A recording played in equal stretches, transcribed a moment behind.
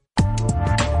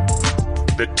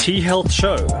The T-Health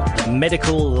Show, the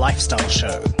medical lifestyle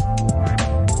show.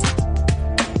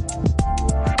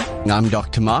 I'm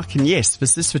Dr. Mark, and yes,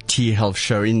 this is the T-Health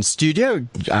Show. In studio,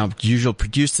 our usual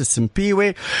producer,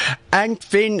 Simpiwe, and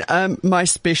then my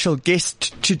special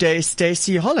guest today,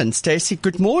 Stacey Holland. Stacey,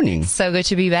 good morning. So good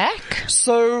to be back.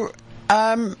 So,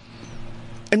 in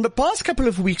the past couple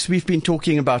of weeks, we've been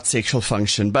talking about sexual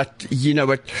function, but you know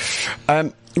what?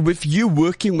 With you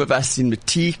working with us in the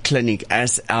T clinic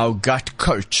as our gut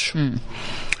coach,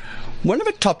 one of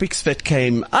the topics that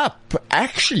came up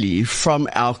actually from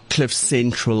our Cliff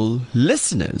Central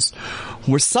listeners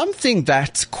was something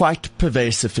that's quite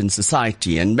pervasive in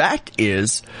society, and that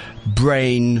is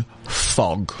brain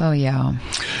fog. Oh, yeah.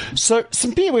 So,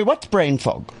 Simpiwe, what's brain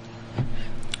fog?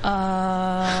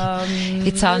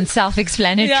 It sounds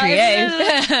self-explanatory,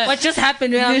 eh? What just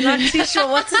happened? I'm not too sure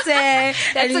what to say.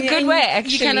 That's a good way,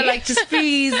 actually. You kind of like just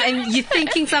freeze and you're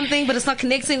thinking something, but it's not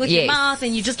connecting with your mouth,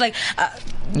 and you just like...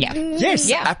 Yeah. Yes,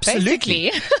 yeah,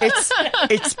 absolutely.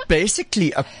 It's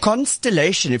basically a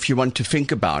constellation, if you want to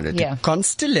think about it. Yeah. A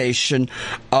constellation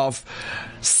of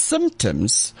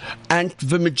symptoms, and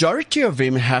the majority of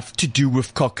them have to do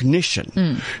with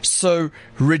cognition. So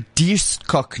reduced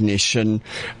cognition,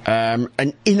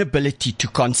 an inability to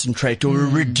concentrate, or a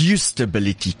reduced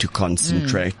ability to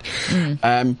concentrate,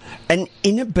 an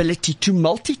inability to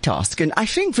multitask. And I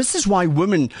think this is why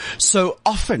women so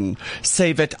often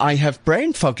say that I have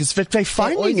brain fog, is that they're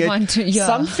finding it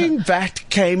something that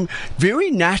came very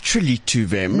naturally to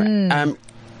them,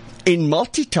 in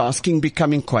multitasking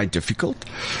becoming quite difficult.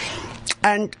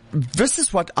 And this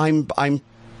is what I'm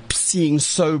seeing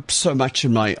so much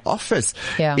in my office,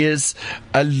 is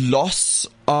a loss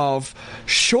of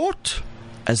short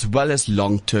as well as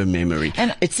long-term memory.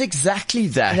 And it's exactly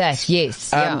that.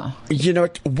 Yes, You know,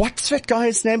 what's that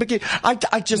guy's name again? I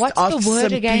just what's asked the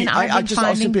word Simpy, again? I just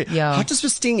asked him, how does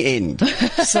this thing end?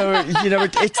 So, you know,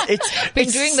 it's been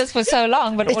doing this for so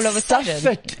long, but all of a sudden.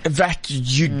 It's stuff that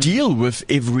you deal with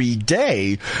every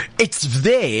day. It's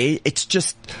there. It's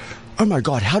just... oh my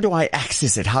God, how do I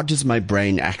access it? How does my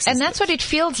brain access it? And that's what it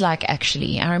feels like,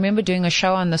 actually. I remember doing a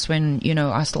show on this when, you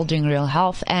know, I was still doing Real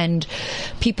Health, and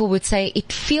people would say,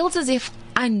 it feels as if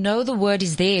I know the word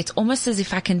is there. It's almost as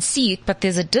if I can see it, but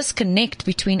there's a disconnect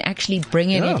between actually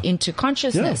bringing it into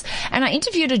consciousness. And I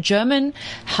interviewed a German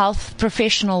health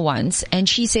professional once, and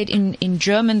she said in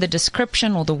German, the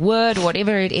description or the word, or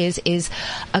whatever it is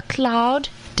a cloud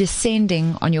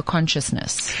descending on your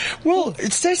consciousness. Well,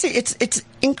 Stacey, it's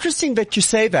interesting that you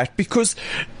say that, because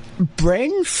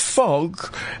brain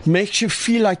fog makes you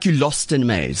feel like you're lost in a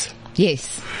maze.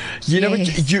 Yes. You know,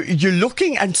 you're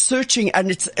looking and searching, and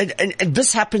it's and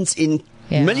this happens in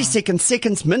milliseconds,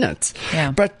 seconds, minutes.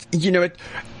 Yeah. But you know,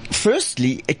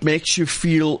 firstly, it makes you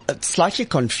feel slightly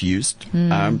confused.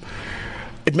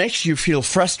 It makes you feel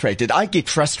frustrated. I get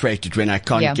frustrated when I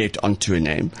can't get onto a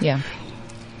name. Yeah.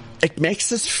 It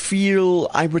makes us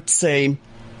feel, I would say,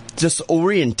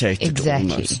 disorientated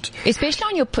almost. Especially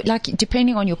on your, like,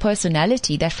 depending on your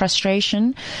personality, that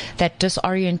frustration, that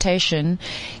disorientation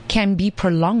can be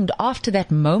prolonged after that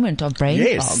moment of brain fog.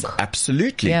 Yes,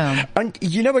 absolutely. Yeah. And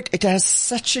you know what? It has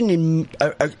such an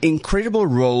incredible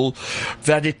role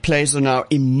that it plays on our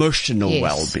emotional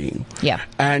well-being. Yeah.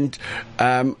 And,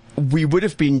 we would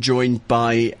have been joined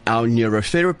by our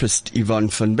neurotherapist, Yvonne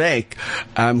van Beek,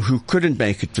 who couldn't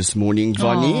make it this morning.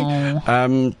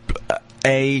 Vonnie,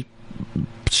 a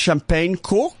champagne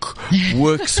cork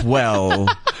works well.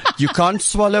 You can't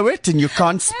swallow it and you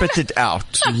can't spit it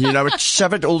out. You know,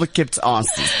 shove it all the kids'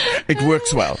 asses. It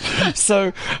works well.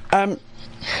 So,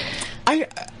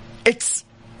 it's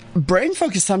brain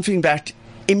fog is something that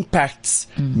impacts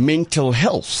mental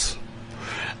health.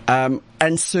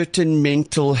 And certain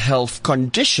mental health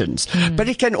conditions. But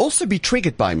it can also be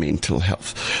triggered by mental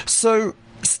health. So,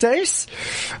 Stace,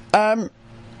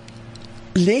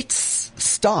 let's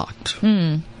start.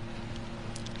 I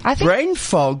think brain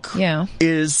fog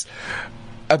is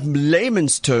a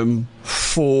layman's term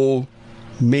for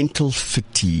mental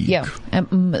fatigue. Yeah.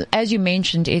 As you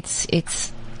mentioned, it's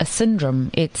a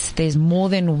syndrome. There's more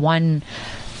than one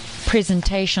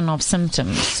presentation of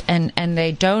symptoms, and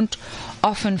they don't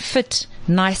often fit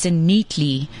nice and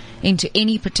neatly into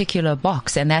any particular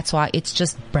box, and that's why it's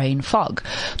just brain fog.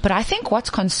 But I think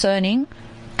what's concerning,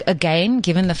 again,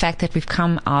 given the fact that we've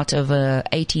come out of a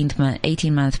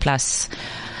 18-month plus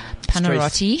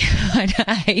Panarotty.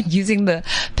 I hate using the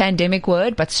pandemic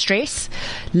word, but stress,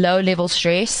 low-level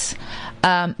stress,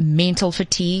 mental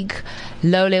fatigue,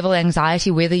 low-level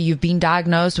anxiety, whether you've been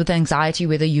diagnosed with anxiety,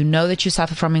 whether you know that you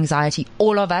suffer from anxiety,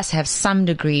 all of us have some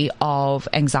degree of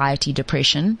anxiety,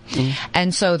 depression.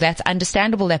 And so that's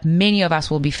understandable that many of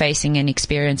us will be facing and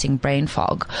experiencing brain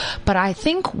fog. But I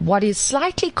think what is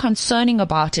slightly concerning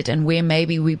about it, and where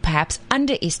maybe we perhaps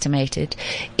underestimate it,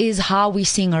 is how we're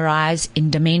seeing a rise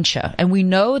in dementia. And we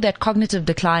know that cognitive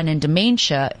decline and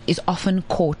dementia is often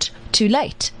caught too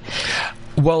late.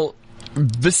 Well,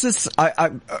 this is,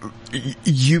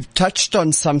 you've touched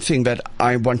on something that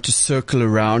I want to circle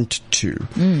around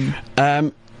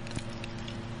to.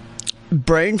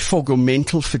 Brain fog or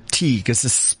mental fatigue is a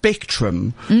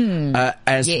spectrum,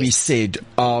 as we said,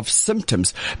 of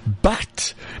symptoms.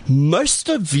 But most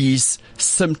of these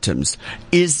symptoms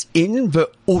is in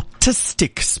the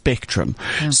autistic spectrum.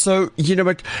 So, you know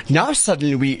what, now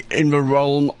suddenly we're in the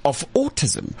realm of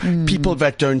autism. People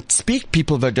that don't speak,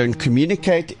 people that don't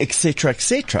communicate, etc.,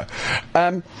 etc.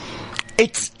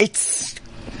 It's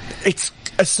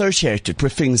associated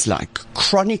with things like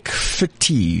chronic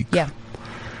fatigue.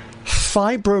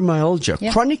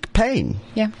 Fibromyalgia, chronic pain,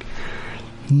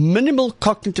 minimal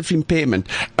cognitive impairment,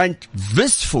 and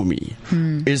this for me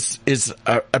is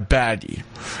a baddie.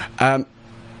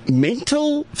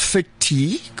 Mental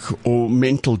fatigue or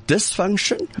mental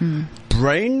dysfunction,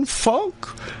 brain fog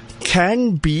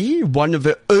can be one of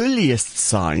the earliest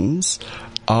signs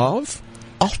of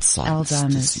Alzheimer's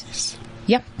disease.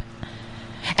 Yep.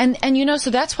 And you know, so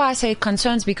that's why I say it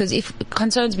concerns me,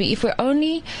 if we're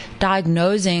only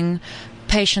diagnosing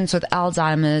patients with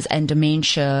Alzheimer's and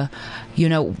dementia, you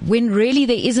know, when really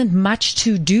there isn't much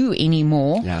to do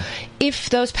anymore. If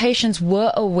those patients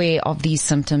were aware of these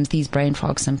symptoms, these brain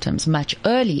fog symptoms, much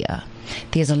earlier,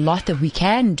 there's a lot that we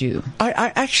can do.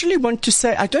 I actually want to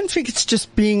say, I don't think it's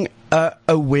just being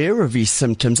aware of these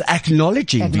symptoms,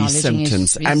 acknowledging these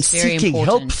symptoms and seeking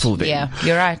help for them. Yeah,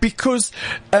 you're right. Because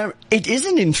it is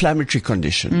an inflammatory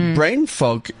condition. Brain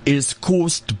fog is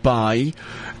caused by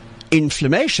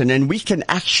inflammation, and we can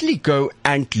actually go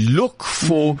and look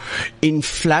for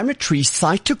inflammatory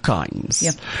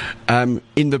cytokines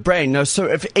in the brain. Now, so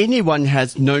if anyone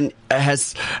has learned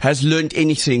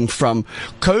anything from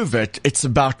COVID, it's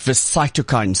about the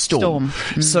cytokine storm.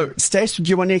 So, Stace, do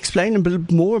you want to explain a bit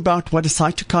more about what a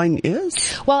cytokine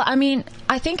is? Well, I mean,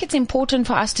 I think it's important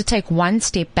for us to take one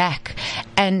step back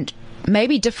and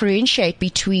maybe differentiate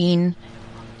between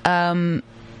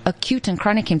acute and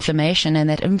chronic inflammation, and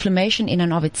that inflammation in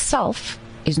and of itself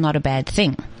is not a bad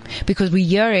thing. Because we're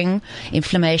hearing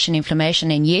inflammation,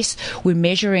 and yes, we're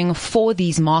measuring for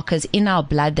these markers in our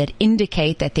blood that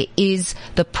indicate that there is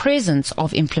the presence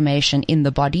of inflammation in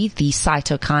the body, these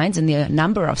cytokines, and there are a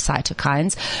number of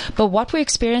cytokines. But what we're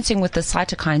experiencing with the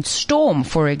cytokine storm,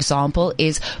 for example,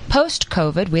 is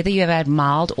post-COVID, whether you have had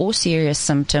mild or serious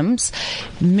symptoms,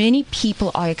 many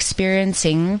people are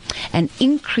experiencing an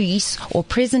increase or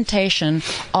presentation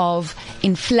of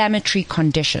inflammatory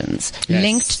conditions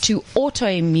linked to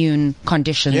autoimmune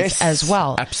conditions as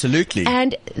well. Absolutely.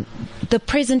 And the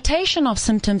presentation of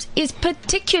symptoms is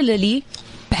particularly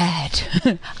bad.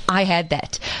 I had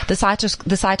that. The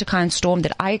cytokine storm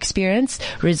that I experienced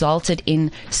resulted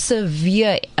in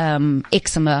severe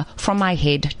eczema from my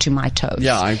head to my toes.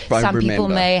 Yeah, I Some remember. people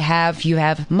may have, you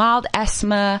have mild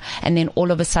asthma, and then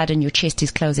all of a sudden your chest is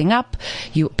closing up,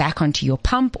 you're back onto your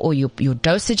pump, or your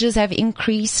dosages have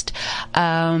increased.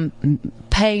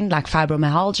 Pain like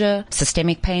fibromyalgia,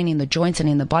 systemic pain in the joints and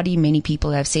in the body. Many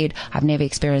people have said, I've never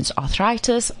experienced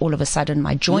arthritis. All of a sudden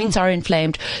my joints are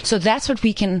inflamed. So that's what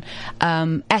we can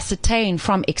ascertain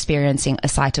from experiencing a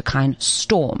cytokine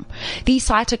storm. These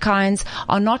cytokines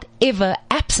are not ever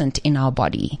absent in our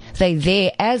body. They're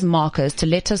there as markers to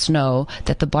let us know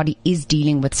that the body is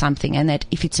dealing with something, and that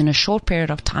if it's in a short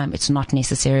period of time, it's not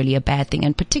necessarily a bad thing,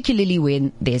 and particularly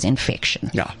when there's infection.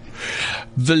 Yeah.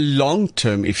 The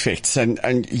long-term effects, and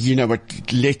you know what,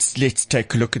 let's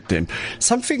take a look at them.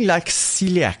 Something like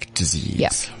celiac disease.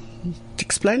 Yeah.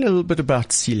 Explain a little bit about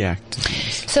celiac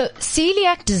disease. So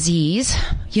celiac disease,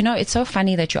 you know, it's so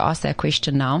funny that you asked that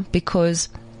question now, because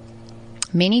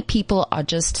many people are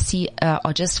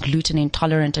just gluten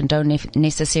intolerant and don't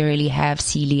necessarily have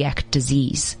celiac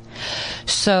disease.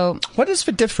 So what is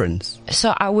the difference?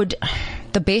 So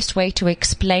the best way to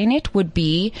explain it would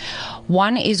be,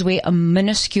 one is where a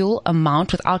minuscule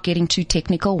amount, without getting too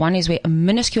technical, one is where a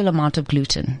minuscule amount of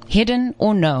gluten, hidden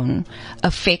or known,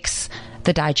 affects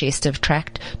the digestive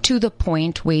tract to the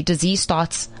point where disease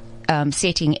starts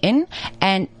setting in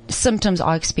and symptoms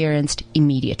are experienced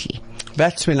immediately.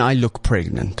 That's when I look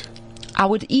pregnant.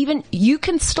 you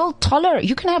can still tolerate,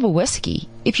 you can have a whiskey.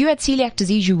 If you had celiac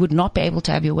disease, you would not be able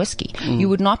to have your whiskey. You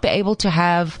would not be able to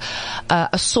have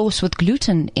a sauce with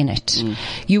gluten in it.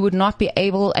 You would not be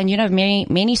able, and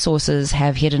many sauces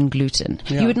have hidden gluten.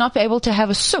 Yeah. You would not be able to have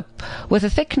a soup with a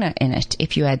thickener in it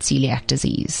if you had celiac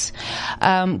disease.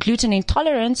 Gluten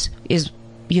intolerance is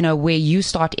where you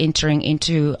start entering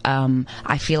into,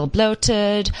 I feel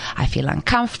bloated, I feel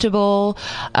uncomfortable.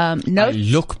 I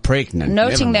look pregnant.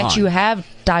 Noting never that mind. you have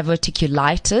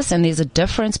diverticulitis, and there's a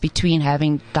difference between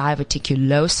having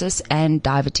diverticulosis and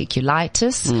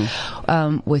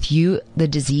diverticulitis. With you, the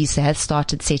disease has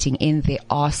started setting in. There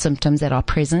are symptoms that are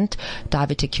present.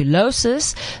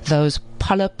 Diverticulosis, those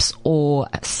polyps or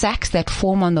sacs that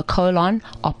form on the colon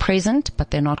are present,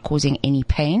 but they're not causing any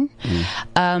pain.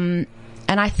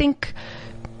 And I think,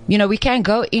 we can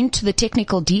go into the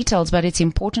technical details, but it's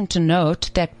important to note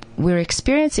that we're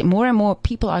experiencing, more and more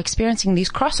people are experiencing these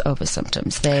crossover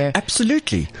symptoms. They're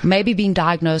Absolutely. maybe being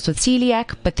diagnosed with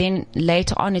celiac, but then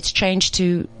later on it's changed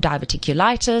to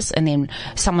diverticulitis, and then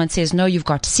someone says, no, you've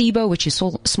got SIBO, which is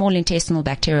small intestinal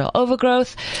bacterial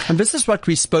overgrowth. And this is what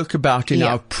we spoke about in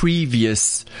our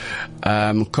previous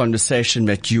conversation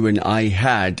that you and I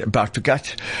had about the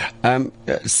gut.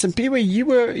 Simpiwe, you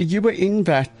were in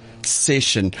that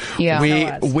session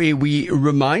where we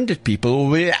reminded people, or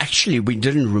we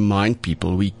didn't remind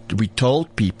people, we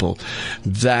told people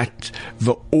that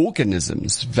the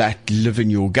organisms that live in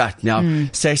your gut. Now,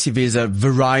 Stacey, there's a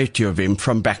variety of them,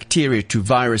 from bacteria to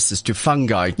viruses to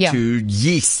fungi to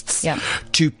yeasts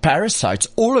to parasites,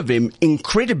 all of them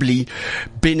incredibly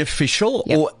beneficial,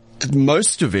 or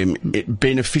most of them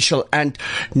beneficial, and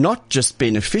not just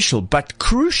beneficial, but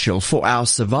crucial for our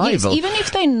survival. Yes, even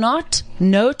if they're not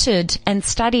noted and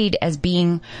studied as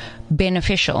being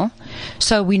beneficial.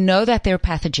 So we know that they're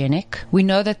pathogenic. We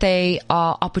know that they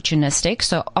are opportunistic.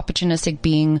 So opportunistic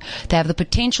being they have the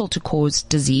potential to cause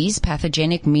disease.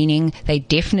 Pathogenic meaning they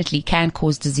definitely can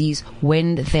cause disease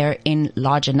when they're in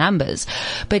larger numbers.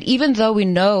 But even though we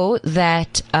know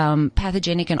that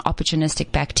pathogenic and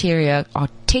opportunistic bacteria are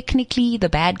technically the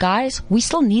bad guys, we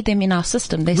still need them in our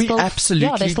system. They still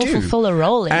fulfill a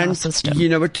role in our system. You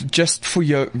know what, just for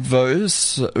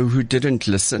those who didn't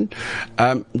listen,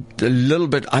 a little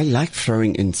bit, I like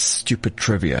throwing in stupid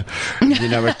trivia. You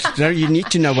know what, you need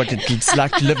to know what it's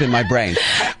like to live in my brain.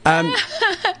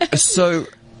 So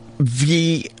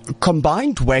the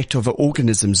combined weight of the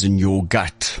organisms in your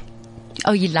gut,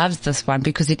 oh, he loves this one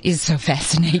because it is so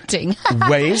fascinating,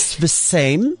 weighs the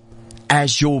same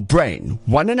as your brain.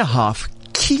 1.5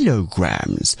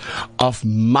 kilograms of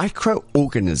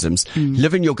microorganisms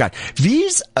live in your gut.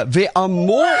 There are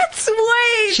more.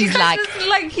 Wait. She's like,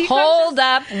 hold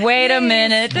up, wait a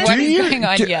minute. What is going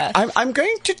on here? I'm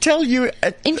going to tell you.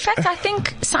 In fact, I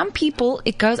think some people,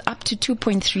 it goes up to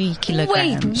 2.3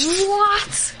 kilograms. Wait, what?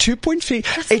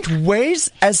 2.3. It weighs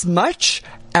as much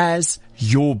as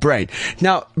your brain.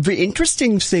 Now, the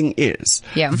interesting thing is,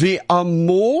 there are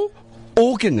more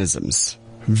organisms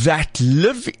that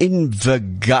live in the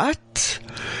gut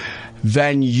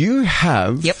than you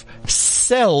have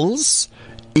cells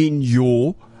in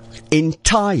your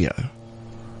entire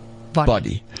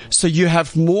body. So you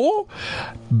have more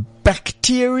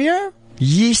bacteria,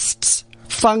 yeasts,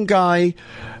 fungi,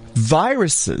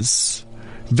 viruses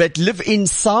that live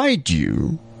inside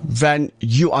you than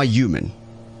you are human.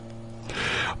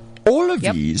 All of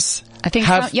these I think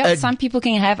have some people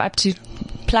can have up to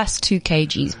plus 2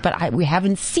 kgs, but we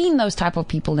haven't seen those type of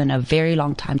people in a very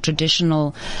long time.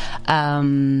 Traditional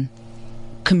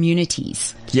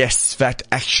communities. Yes, that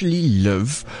actually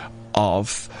live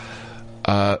off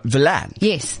the land.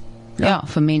 Yes. Yeah,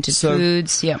 fermented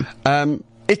foods. Yeah.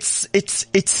 It's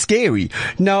scary.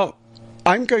 Now,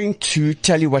 I'm going to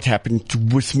tell you what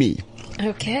happened with me.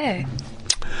 Okay.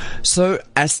 So,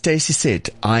 as Stacey said,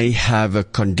 I have a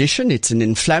condition. It's an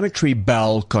inflammatory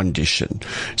bowel condition.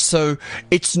 So,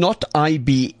 it's not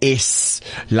IBS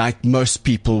like most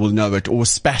people will know it, or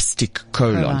spastic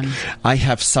colon. I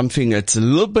have something that's a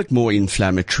little bit more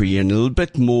inflammatory and a little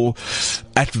bit more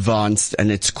advanced, and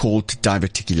it's called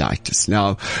diverticulitis.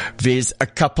 Now, there's a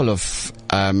couple of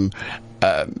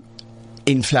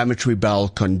inflammatory bowel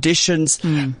conditions,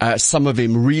 some of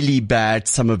them really bad,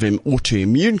 some of them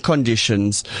autoimmune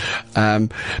conditions,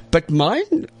 but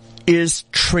mine is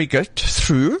triggered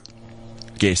through,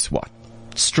 guess what?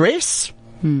 Stress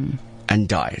and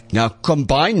diet. Now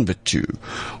combine the two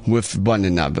with one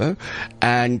another,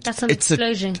 and that's an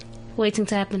explosion waiting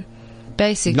to happen.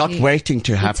 Basically, not waiting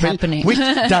to happen, happening. which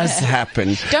does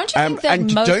happen. Don't you think that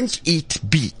and most- don't eat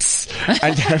beets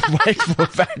and wait for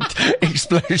that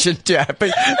explosion to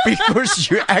happen, because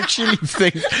you actually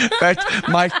think that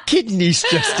my kidneys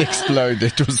just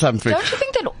exploded or something. Don't you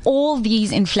think that all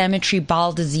these inflammatory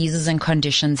bowel diseases and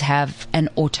conditions have an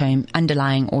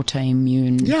underlying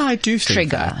autoimmune Yeah, I do think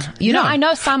trigger? that. You know, Yeah. I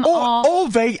know some are. Or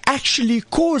they actually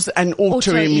cause an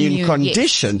autoimmune Autoimmune,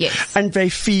 condition, yes. and they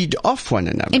feed off one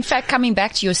another. In fact, coming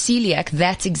back to your celiac,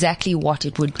 that's exactly what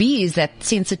it would be, is that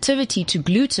sensitivity to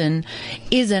gluten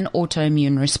is an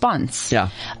autoimmune response. Yeah.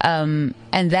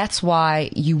 And that's why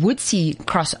you would see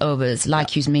crossovers,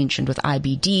 like you mentioned, with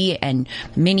IBD, and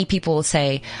many people will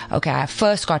say, okay, I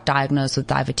first got diagnosed with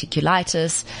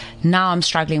diverticulitis, now I'm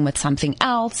struggling with something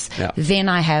else, Yeah. then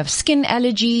I have skin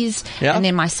allergies, Yeah. and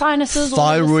then my sinuses all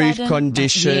of a Thyroid sudden-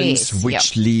 conditions, Yes,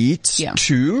 which yeah. leads Yeah.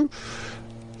 to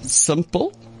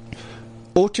simple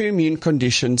autoimmune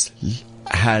conditions,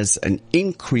 has an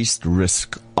increased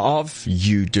risk of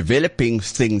you developing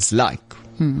things like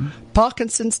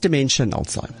Parkinson's, dementia, and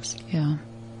Alzheimer's. Yeah.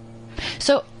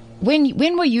 So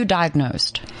when were you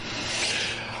diagnosed?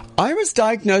 I was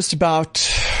diagnosed about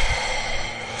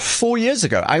 4 years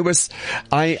ago. I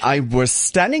was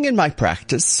standing in my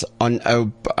practice on a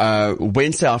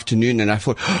Wednesday afternoon, and I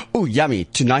thought, oh, yummy,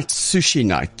 tonight's sushi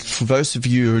night. For those of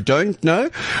you who don't know,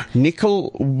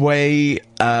 Nickel Way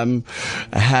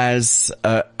has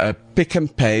a pick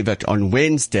and pay that on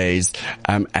Wednesdays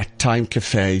at Time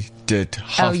Cafe did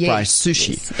half price sushi.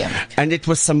 Yes, yeah. And it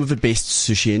was some of the best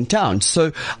sushi in town.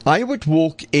 So I would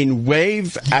walk in,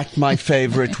 wave at my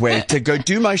favorite waiter, go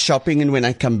do my shopping, and when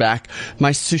I come back,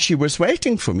 my sushi was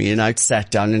waiting for me, and I'd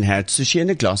sat down and had sushi and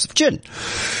a glass of gin.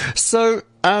 So,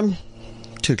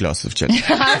 2 glasses of gin. You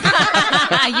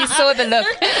saw the look.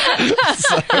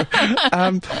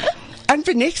 And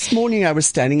the next morning I was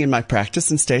standing in my practice,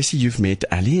 and Stacey, you've met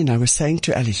Ali, and I was saying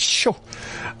to Ali, sure,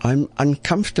 I'm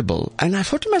uncomfortable. And I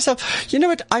thought to myself, you know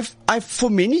what, I've for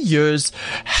many years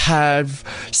have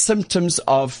symptoms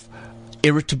of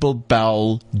irritable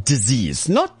bowel disease.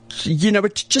 Not, you know,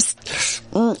 it's just,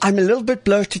 I'm a little bit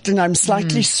bloated and I'm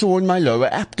slightly sore in my lower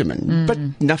abdomen, but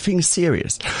nothing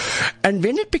serious. And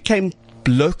then it became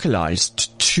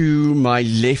localized to my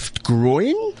left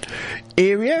groin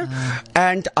area,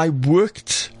 and I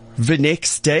worked the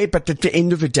next day, but at the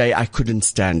end of the day I couldn't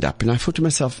stand up, and I thought to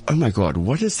myself, oh my God,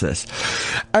 what is this?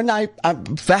 And I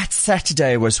that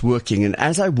Saturday I was working, and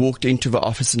as I walked into the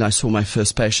office and I saw my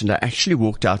first patient, I actually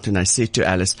walked out and I said to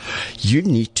Alice, you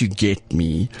need to get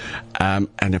me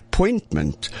an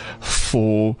appointment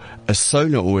for a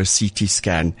sonar or a CT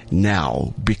scan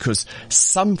now, because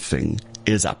something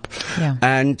is up. Yeah.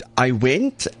 And I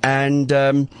went, and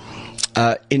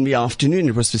in the afternoon,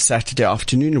 it was the Saturday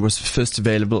afternoon, it was the first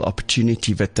available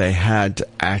opportunity that they had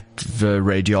at the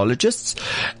radiologists,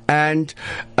 and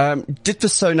did the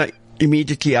sonar,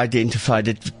 immediately identified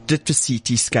it, did the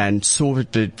CT scan, saw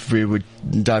that there were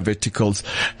diverticles,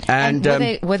 and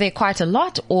were there quite a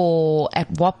lot, or at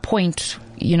what point,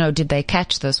 you know, did they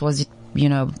catch this? Was it, you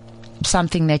know,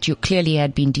 something that you clearly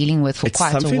had been dealing with for it's quite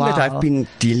a while? something that I've been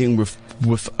dealing with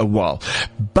a while.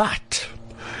 But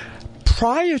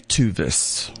prior to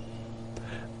this,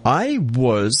 I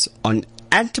was on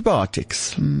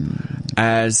antibiotics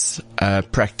as a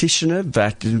practitioner.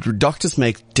 That doctors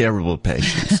make terrible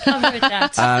patients. I've heard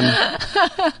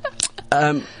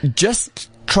that. Just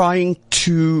trying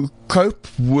to cope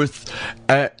with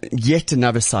yet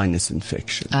another sinus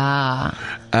infection.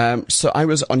 So I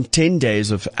was on 10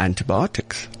 days of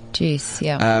antibiotics. Jeez,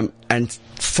 yeah. And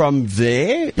from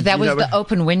there, But that you was know, the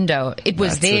open window. It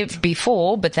was That's there it.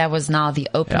 before, but that was now the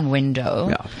open window.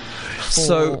 Yeah.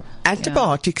 So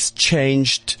antibiotics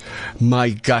changed my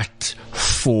gut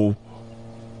for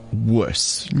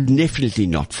worse. Definitely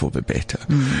not for the better.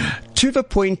 To the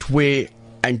point where,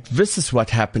 and this is what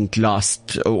happened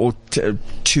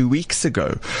 2 weeks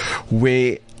ago,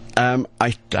 where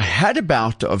I had a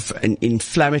bout of an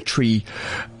inflammatory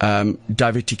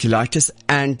diverticulitis,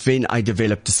 and then I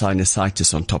developed a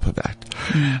sinusitis on top of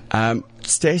that.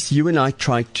 Stace, you and I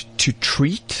tried to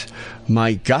treat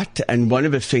my gut, and one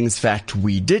of the things that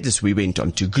we did is we went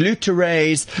on to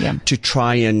glutarase to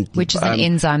try and Which is an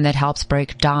enzyme that helps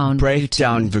break down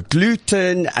the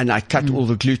gluten, and I cut all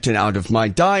the gluten out of my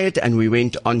diet, and we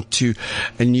went on to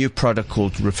a new product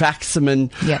called rifaximin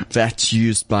that's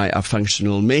used by our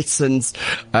functional medicines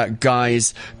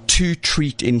guys to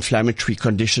treat inflammatory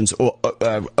conditions or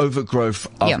overgrowth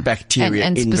of bacteria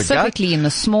and in the gut. specifically in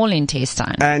the small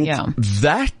intestine. And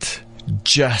that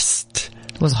just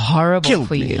was horrible killed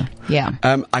for me. you. Yeah.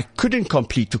 I couldn't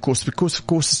complete the course because, of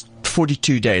course,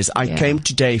 42 days. I came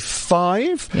to day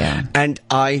 5, and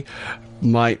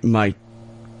my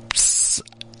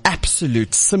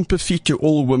absolute sympathy to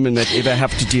all women that ever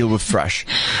have to deal with thrush,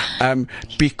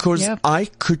 because I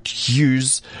could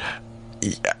use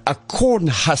a corn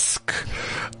husk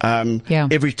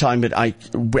every time that I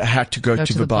had to go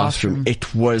to the bathroom.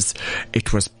 It was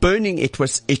burning. It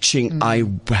was itching. I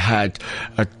had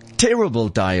a terrible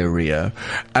diarrhea,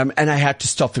 and I had to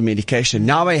stop the medication.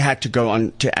 Now I had to go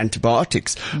on to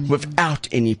antibiotics without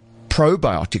any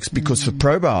probiotics, because for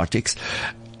probiotics,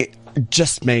 it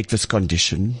just made this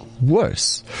condition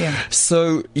worse.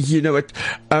 So,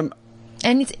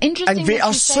 and it's interesting. And there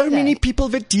are so many people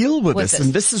that deal with this,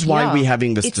 and this is why we're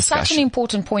having this discussion. It's such an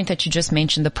important point that you just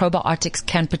mentioned. The probiotics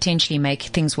can potentially make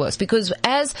things worse, because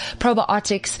as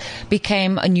probiotics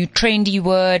became a new trendy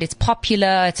word, it's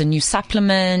popular, it's a new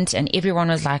supplement, and everyone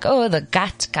was like, oh, the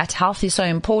gut health is so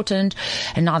important.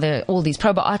 And now there are all these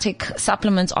probiotic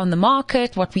supplements on the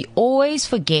market. What we always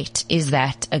forget is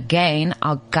that, again,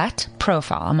 our gut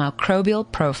profile, our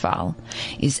microbial profile,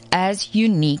 is as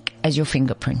unique as your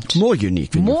fingerprint. More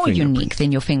unique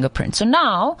than your fingerprint. So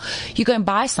now you go and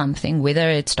buy something, whether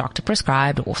it's doctor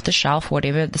prescribed, off the shelf,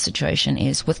 whatever the situation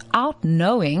is, without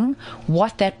knowing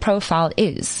what that profile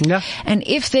is. And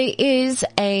if there is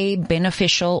a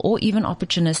beneficial or even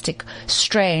opportunistic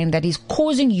strain that is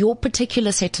causing your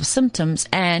particular set of symptoms,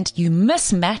 and you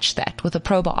mismatch that with a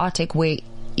probiotic where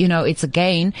it's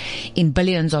again in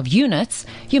billions of units,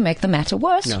 you make the matter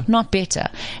worse, not better.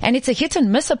 And it's a hit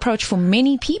and miss approach for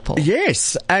many people.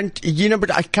 Yes. And,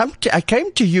 but I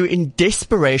came to you in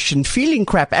desperation, feeling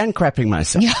crap and crapping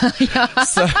myself.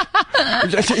 So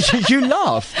you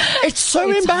laugh. It's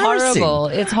so embarrassing.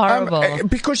 It's horrible.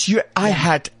 Because I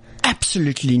had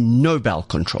absolutely no bowel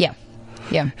control.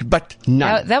 But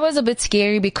none. That was a bit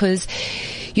scary because,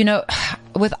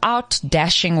 without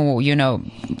dashing or,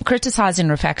 criticizing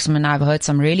rifaximin, I've heard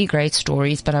some really great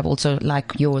stories, but I've also,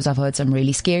 like yours, I've heard some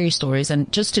really scary stories.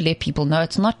 And just to let people know,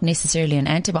 it's not necessarily an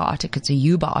antibiotic, it's a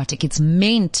eubiotic. It's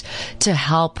meant to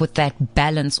help with that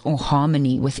balance or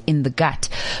harmony within the gut.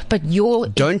 But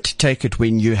don't take it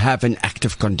when you have an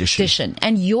active condition.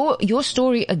 And your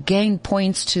story again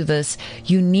points to this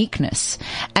uniqueness,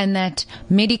 and that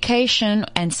medication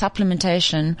and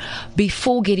supplementation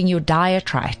before getting your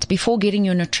diet right, before getting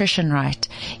your nutrition right,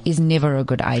 is never a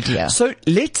good idea. So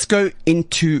let's go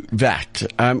into that.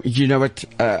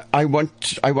 I want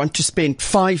to spend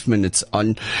 5 minutes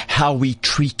on how we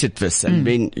treated this, and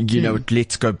then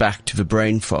let's go back to the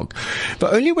brain fog. The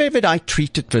only way that I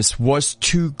treated this was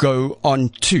to go on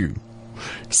to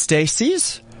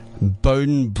Stacey's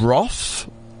bone broth.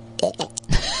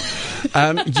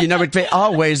 There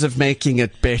are ways of making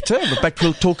it better, but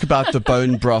we'll talk about the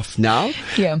bone broth now.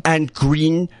 And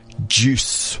green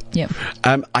juice.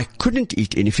 I couldn't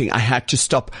eat anything. I had to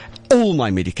stop all my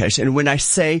medication. And when I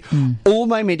say all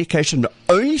my medication, the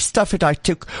only stuff that I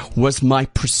took was my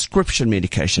prescription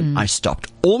medication. I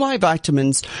stopped all my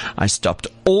vitamins. I stopped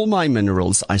all my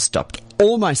minerals. I stopped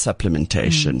all my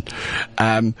supplementation.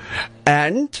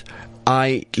 And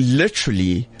I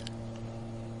literally,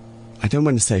 I don't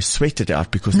want to say sweat it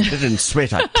out, because I didn't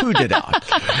sweat. I pooed it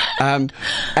out.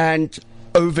 And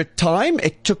over time,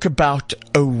 it took about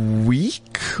a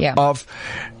week of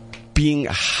being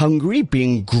hungry,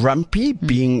 being grumpy,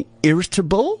 being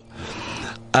irritable.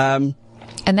 And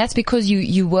that's because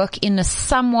you work in a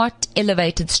somewhat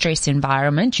elevated stress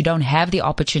environment. You don't have the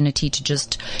opportunity to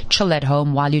just chill at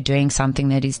home while you're doing something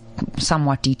that is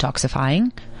somewhat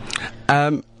detoxifying.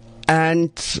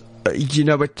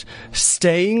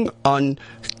 Staying on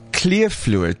clear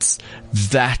fluids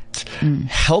that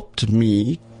helped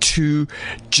me to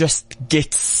just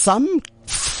get some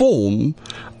form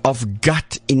of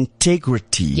gut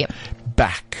integrity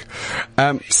back.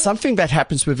 Something that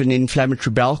happens with an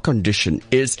inflammatory bowel condition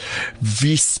is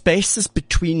the spaces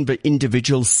between the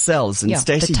individual cells, and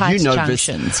Stacey, you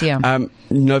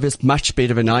know this much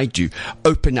better than I do,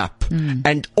 open up,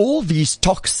 and all these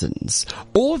toxins,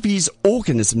 all these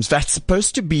organisms that's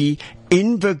supposed to be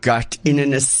in the gut in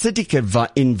an acidic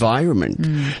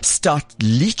environment start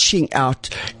leaching out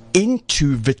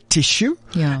into the tissue,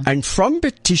 and from the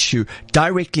tissue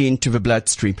directly into the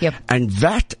bloodstream. And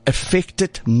that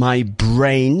affected my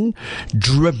brain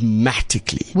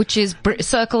dramatically. Which is,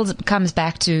 comes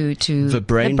back to the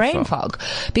brain fog.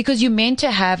 Because you're meant to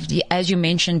have, as you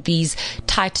mentioned, these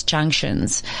tight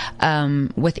junctions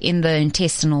within the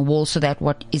intestinal wall, so that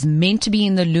what is meant to be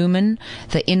in the lumen,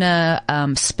 the inner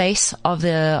space of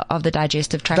the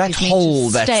digestive tract, that is hole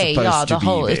meant to stay. That's supposed to be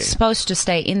hole. there. It's supposed to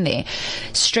stay in there.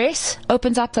 Stress stress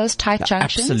opens up those tight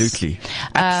junctions. Absolutely.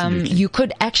 Absolutely. You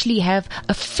could actually have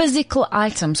a physical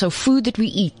item, so food that we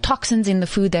eat, toxins in the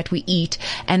food that we eat,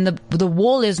 and the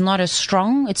wall is not as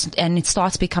strong, and it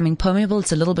starts becoming permeable,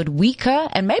 it's a little bit weaker,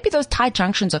 and maybe those tight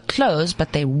junctions are closed,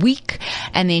 but they're weak,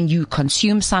 and then you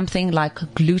consume something like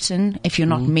gluten if you're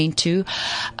not meant to,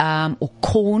 or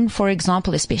corn, for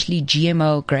example, especially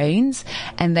GMO grains,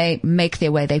 and they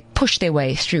push their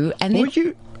way through,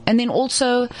 and then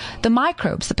also the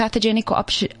microbes, the pathogenic or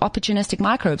opportunistic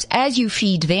microbes. As you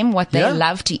feed them what they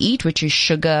love to eat, which is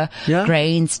sugar,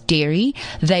 grains, dairy,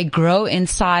 they grow in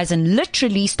size and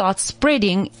literally start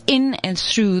spreading in and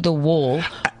through the wall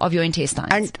of your intestines.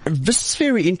 And this is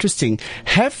very interesting.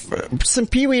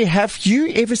 Simpiwe, have you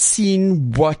ever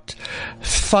seen what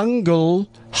fungal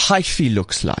hyphae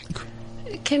looks like?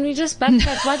 Can we just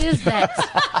backtrack? What is that?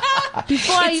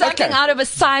 Before I Something out of a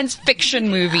science fiction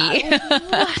movie.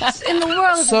 What in the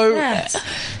world is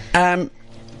that?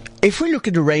 If we look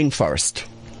at the rainforest,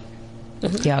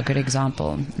 Yeah, good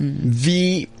example.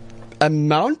 the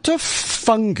amount of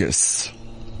fungus,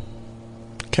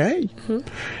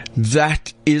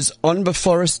 that is on the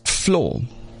forest floor,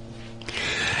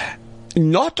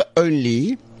 not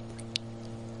only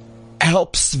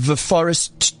helps the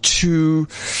forest to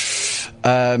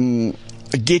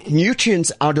get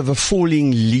nutrients out of the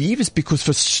falling leaves because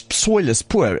the soil is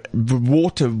poor, the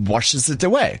water washes it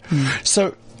away.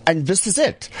 So, and this is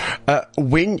it.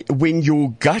 When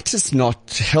your gut is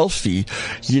not healthy,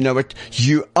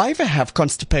 you either have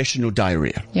constipation or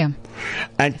diarrhea. Yeah.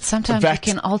 And sometimes you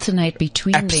can alternate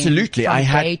between them. Absolutely. I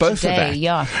had both of that.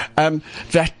 Yeah.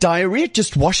 That diarrhea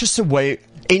just washes away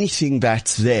anything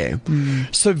that's there.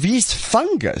 So these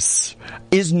fungus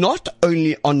is not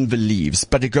only on the leaves,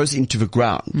 but it goes into the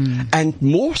ground. And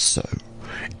more so,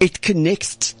 it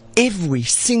connects every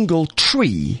single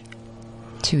tree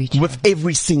to each with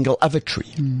every single other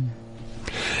tree.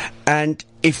 And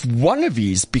if one of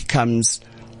these becomes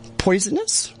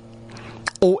poisonous,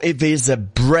 or if there's a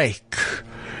break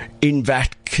in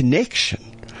that connection,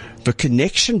 the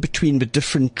connection between the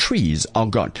different trees are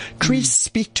gone. Trees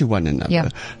speak to one another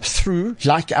through,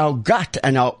 like our gut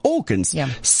and our organs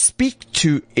speak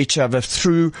to each other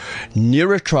through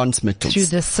neurotransmitters, through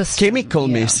the system, chemical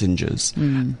messengers.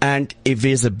 And if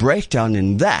there's a breakdown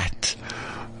in that,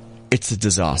 it's a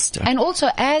disaster. And also,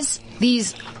 as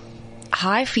these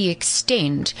hyphae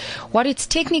extend, what it's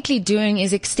technically doing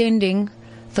is extending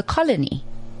the colony.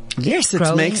 Yes,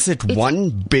 it makes it one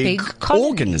big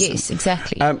organism. Yes,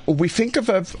 exactly. We think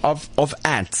of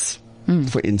ants,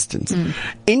 for instance.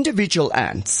 Individual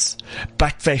ants,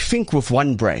 but they think with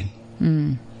one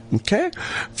brain. Okay?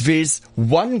 There's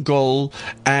one goal,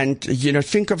 and,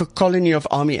 think of a colony of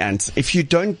army ants. If you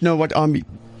don't know what army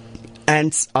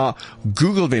ants are,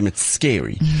 Google them, it's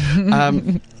scary.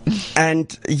 And,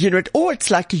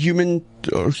 it's like a human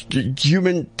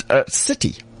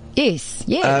city. Yes,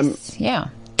 yeah.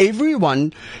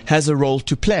 Everyone has a role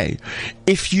to play.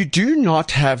 If you do not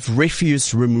have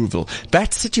refuse removal,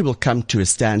 that city will come to a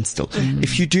standstill.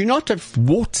 If you do not have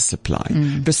water supply,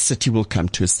 the city will come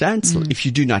to a standstill. If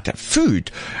you do not have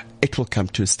food, it will come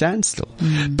to a standstill.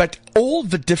 But all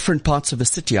the different parts of the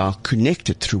city are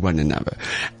connected through one another.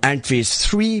 And there's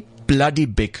three bloody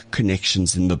big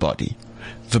connections in the body: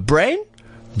 the brain,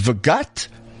 the gut,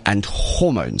 and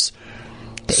hormones.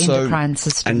 The endocrine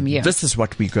system, and this is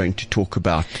what we're going to talk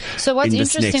about. So what's in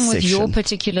this interesting next with your session.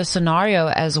 particular scenario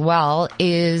as well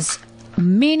is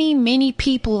many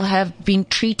people have been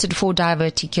treated for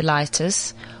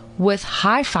diverticulitis with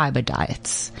high fiber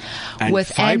diets. And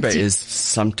with fiber is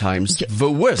sometimes the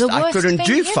worst. I couldn't thing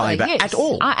do ever, fiber at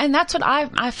all. And that's what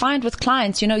I find with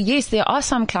clients. Yes, there are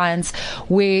some clients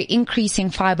where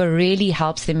increasing fiber really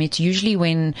helps them. It's usually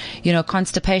when,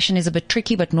 constipation is a bit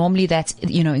tricky, but normally that's,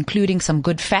 including some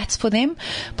good fats for them.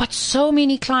 But so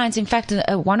many clients, in fact,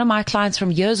 one of my clients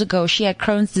from years ago, she had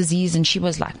Crohn's disease and she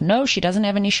was like, no, she doesn't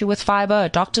have an issue with fiber. Her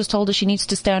doctors told her she needs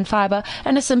to stay on fiber,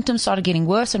 and her symptoms started getting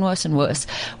worse and worse and worse.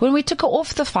 When we took her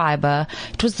off the fiber,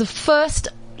 it was the first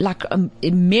a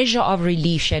measure of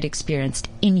relief she had experienced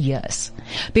in years,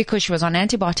 because she was on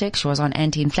antibiotics, she was on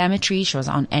anti-inflammatory, she was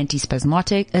on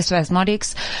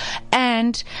spasmodics,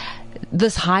 and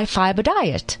this high fiber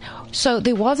diet. So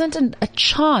there wasn't a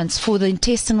chance for the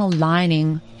intestinal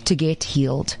lining to get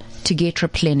healed, to get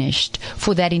replenished,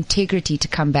 for that integrity to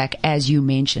come back, as you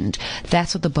mentioned.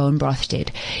 That's what the bone broth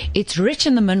did. It's rich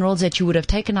in the minerals that you would have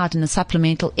taken out in a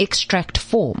supplemental extract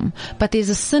form, but there's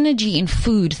a synergy in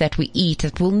food that we eat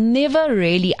that we'll never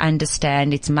really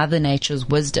understand. It's Mother Nature's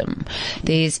wisdom.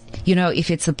 There's,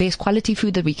 if it's the best quality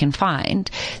food that we can find,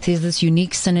 there's this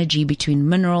unique synergy between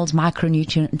minerals,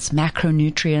 micronutrients,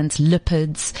 macronutrients,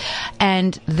 lipids,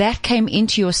 and that came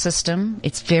into your system.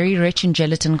 It's very rich in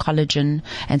gelatin, collagen,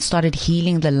 and started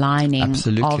healing the lining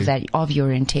of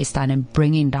your intestine and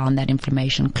bringing down that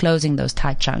inflammation, closing those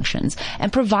tight junctions,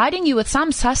 and providing you with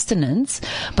some sustenance,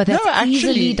 but that's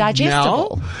easily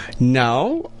digestible.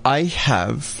 Now I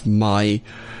have my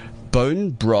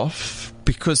bone broth,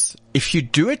 because if you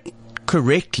do it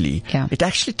correctly, it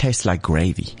actually tastes like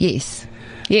gravy. Yes.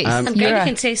 And gravy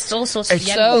can taste all sorts of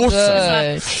It's so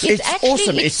good. It's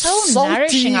awesome. It's so salty.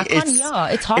 nourishing.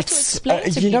 It's hard to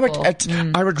explain to people.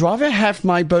 I would rather have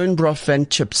my bone broth than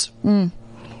chips.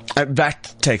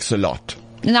 That takes a lot.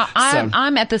 Now,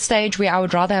 I'm at the stage where I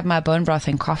would rather have my bone broth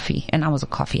than coffee, and I was a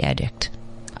coffee addict.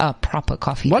 A proper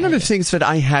coffee One addict. of the things that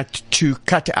I had to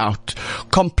cut out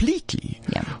completely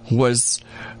was,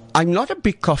 I'm not a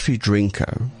big coffee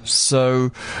drinker,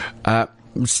 so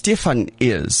Stefan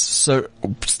is. So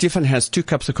Stefan has 2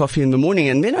 cups of coffee in the morning,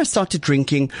 and then I started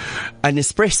drinking an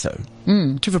espresso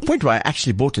to the point where I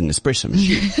actually bought an espresso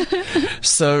machine.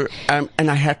 So, and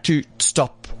I had to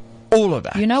stop all of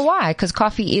that. You know why? Because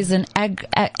coffee is an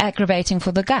aggravating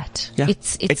for the gut. Yeah.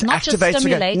 It's not just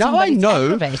stimulating, now but I it's know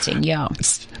aggravating. Yeah.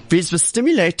 There's the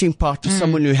stimulating part for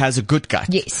someone who has a good gut.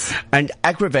 Yes. And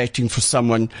aggravating for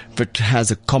someone that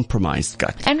has a compromised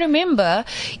gut. And remember,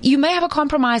 you may have a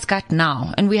compromised gut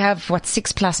now, and we have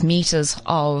 6+ meters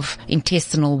of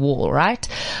intestinal wall, right?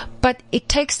 But it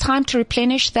takes time to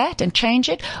replenish that and change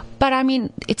it. But I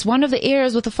mean, it's one of the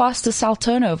areas with the fastest cell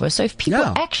turnover. So if people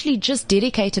actually just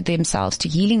dedicated themselves to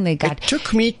healing their gut. It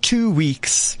took me 2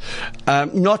 weeks,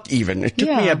 not even. It took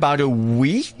me about a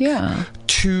week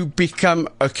to become,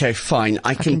 okay, fine,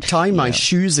 I can tie my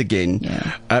shoes again,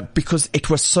 because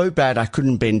it was so bad I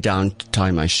couldn't bend down to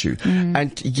tie my shoe.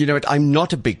 And you know what, I'm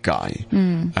not a big guy.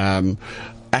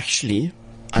 Actually,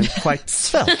 I'm quite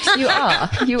svelte. You are.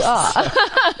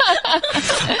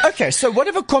 Okay, so what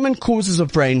are the common causes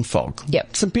of brain fog?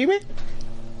 Yep. Simpiwe?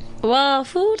 Well,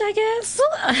 food, I guess.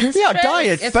 Yeah,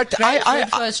 diet. But I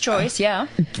first choice,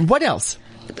 what else?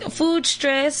 Food,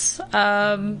 stress,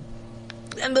 and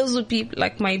those would be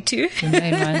like my 2.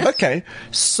 Okay,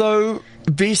 so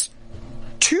these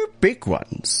 2 big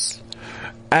ones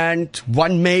and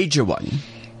 1 major one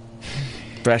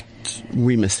that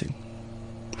we're missing.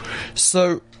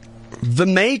 So the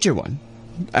major one,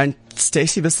 and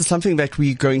Stacey, this is something that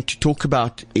we're going to talk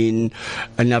about in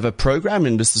another program,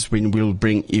 and this is when we'll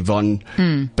bring Yvonne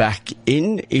back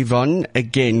in. Yvonne,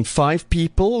 again, 5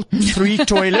 people, 3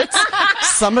 toilets.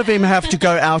 Some of them have to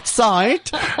go outside.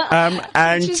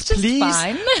 And She's just please,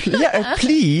 fine.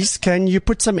 please, can you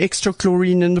put some extra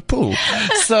chlorine in the pool?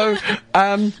 So,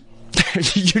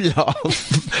 you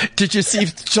laugh. Did you see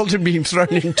children being thrown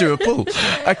into a pool?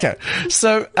 Okay.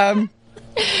 So,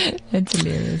 That's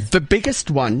hilarious. the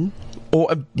biggest one,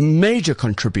 or a major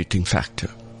contributing factor,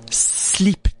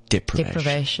 sleep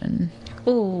deprivation.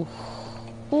 Ooh.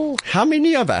 How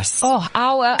many of us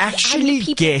Actually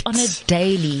people get on a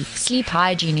daily sleep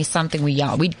hygiene is something we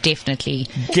definitely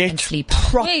get sleep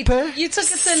proper Wait, you took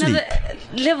it to another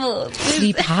level.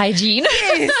 sleep hygiene.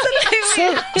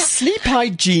 So sleep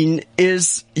hygiene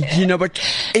is,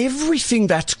 everything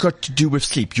that's got to do with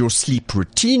sleep. Your sleep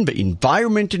routine, the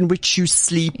environment in which you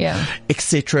sleep,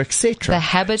 etc., etc. The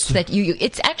habits that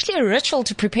it's actually a ritual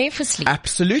to prepare for sleep.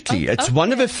 Absolutely. It's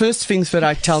one of the first things that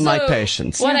I tell my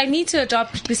patients. What I need to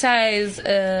adopt besides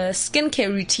skincare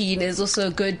routine is also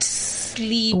good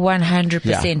sleep.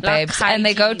 100%, babes. And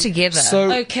they go together.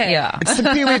 So, okay. Yeah. It's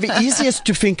the easiest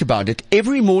to think about it.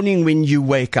 Every morning when you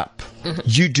wake up,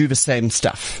 you do the same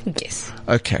stuff. Yes.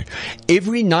 Okay.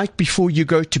 Every night before you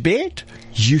go to bed,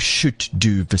 you should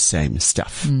do the same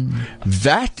stuff.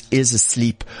 That is a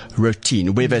sleep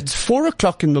routine. Whether it's 4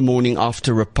 o'clock in the morning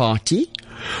after a party,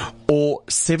 or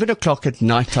 7 o'clock at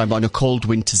nighttime on a cold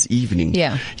winter's evening.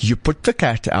 Yeah. You put the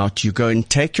cat out, you go and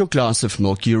take your glass of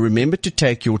milk, you remember to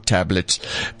take your tablet,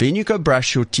 then you go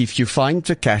brush your teeth, you find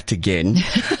the cat again,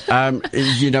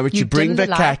 you bring the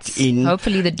cat in,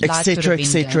 hopefully the lights etc., would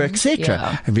have been etc., dim. etc.,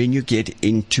 Yeah. and then you get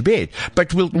into bed.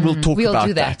 But we'll talk about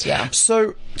do that, yeah.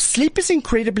 So sleep is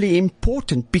incredibly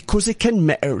important because it can,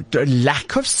 the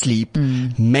lack of sleep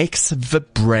makes the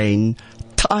brain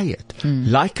tired.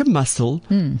 Like a muscle,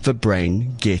 the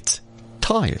brain gets tired.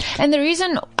 tired. And the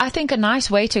reason, I think a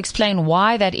nice way to explain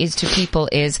why that is to people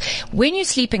is when you're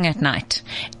sleeping at night,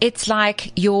 it's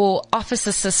like your office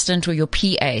assistant or your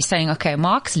PA saying, okay,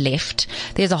 Mark's left.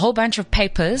 There's a whole bunch of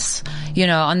papers,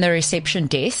 on the reception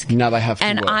desk. Now they have to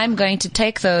And work. I'm going to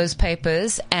take those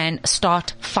papers and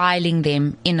start filing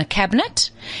them in a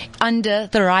cabinet under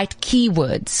the right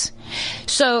keywords.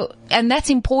 So, and that's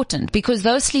important because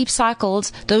those sleep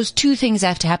cycles, those two things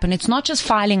have to happen. It's not just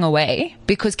filing away,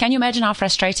 because can you imagine how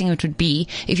frustrating it would be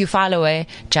if you file away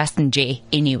Justin J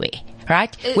anyway?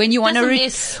 Right? When you want to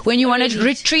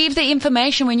retrieve the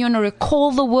information, when you want to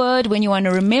recall the word, when you want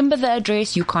to remember the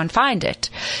address, you can't find it.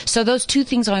 So those two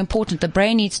things are important. The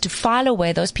brain needs to file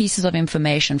away those pieces of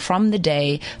information from the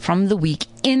day, from the week,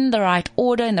 in the right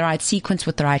order, in the right sequence,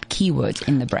 with the right keywords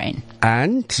in the brain.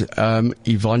 And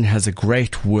Yvonne has a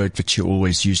great word that she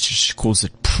always uses. She calls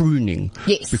it pruning.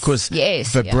 Yes. Because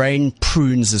the brain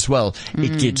prunes as well.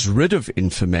 It gets rid of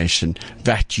information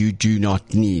that you do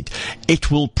not need.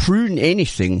 It will prune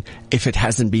anything if it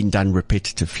hasn't been done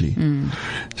repetitively.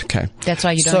 Okay. That's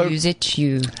why you don't use it.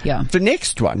 The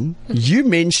next one, you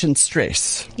mentioned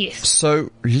stress. Yes.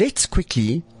 So let's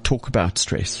quickly talk about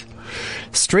stress.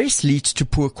 Stress leads to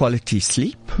poor quality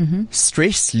sleep.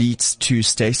 Stress leads to,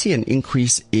 Stacey, an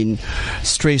increase in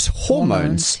stress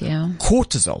hormones,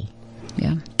 cortisol,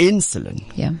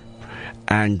 insulin,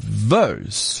 and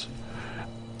those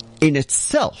in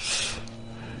itself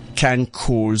can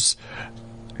cause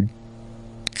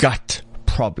gut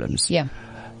problems.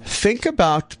 Think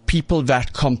about people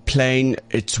that complain.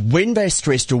 It's when they're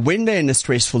stressed or when they're in a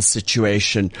stressful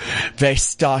situation, they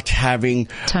start having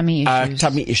tummy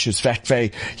issues that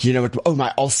they,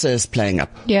 my ulcer is playing up.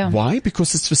 Why?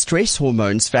 Because it's the stress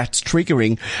hormones that's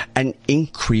triggering an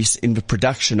increase in the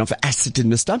production of acid in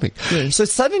the stomach. So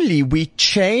suddenly we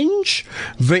change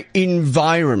the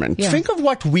environment. Think of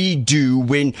what we do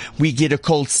when we get a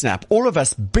cold snap. All of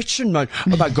us bitch and moan,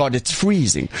 oh my God, it's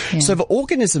freezing. So the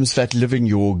organisms that live in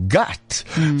your gut,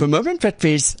 the moment that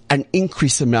there's an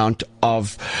increased amount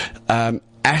of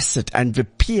acid and the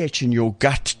pH in your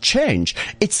gut change,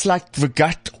 it's like the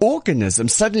gut organism.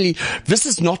 Suddenly, this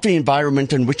is not the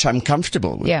environment in which I'm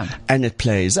comfortable with. And it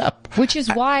plays up. Which is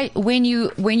why when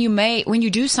you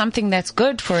do something that's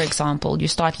good, for example, you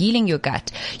start healing your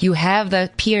gut, you have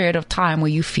that period of time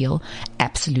where you feel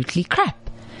absolutely crap.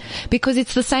 Because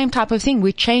it's the same type of thing.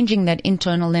 We're changing that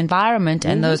internal environment,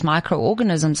 and those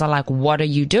microorganisms are like, what are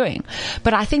you doing?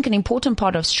 But I think an important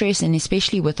part of stress, and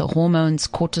especially with the hormones,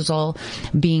 cortisol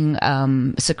being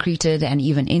secreted, and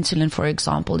even insulin, for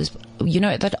example, is,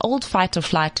 that old fight or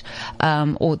flight,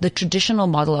 or the traditional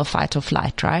model of fight or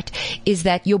flight, right, is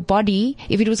that your body,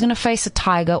 if it was going to face a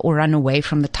tiger or run away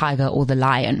from the tiger or the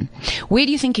lion, where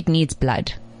do you think it needs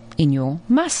blood? In your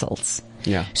muscles.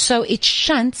 So it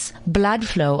shunts blood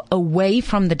flow away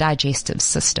from the digestive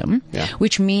system,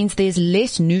 which means there's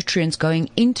less nutrients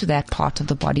going into that part of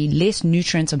the body, less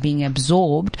nutrients are being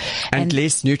absorbed. And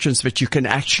less nutrients that you can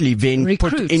actually then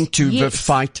put into the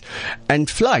fight and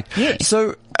flight.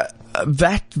 So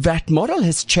that model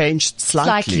has changed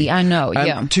slightly. I know,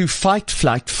 to fight,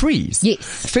 flight, freeze.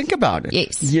 Think about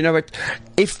it.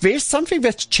 If there's something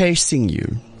that's chasing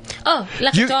you, oh,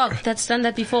 like a dog that's done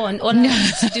that before, and all I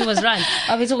needed to do was run.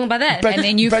 Are we talking about that? And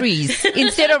then you freeze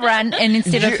instead of run, and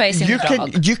instead of facing the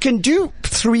dog. You can do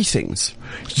three things.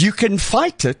 You can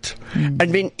fight it, and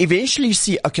then eventually you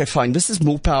see, okay, fine, this is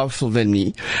more powerful than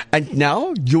me. And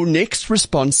now your next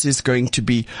response is going to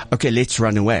be, okay, let's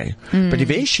run away. But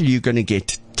eventually you're going to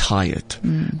get tired.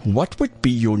 What would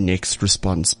be your next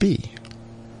response be?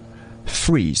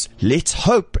 Freeze. Let's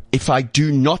hope if I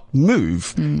do not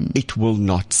move, it will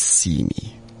not see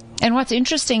me. And what's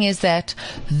interesting is that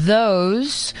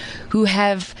those who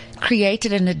have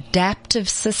created an adaptive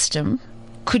system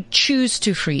could choose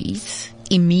to freeze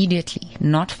immediately,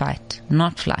 not fight,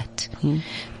 not flight.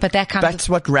 But that's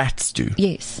what rats do.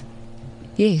 Yes.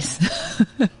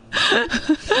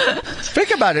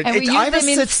 Think about it. And we use them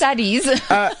in studies.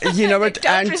 They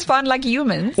don't respond like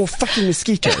humans. Or fucking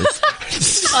mosquitoes.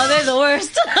 Oh, they're the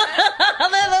worst.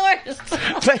 They're the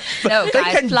worst. No,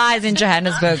 guys, flies in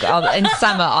Johannesburg in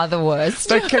summer are the worst.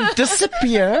 They can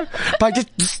disappear by just...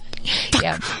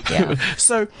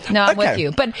 So no, I'm with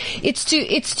you, but it's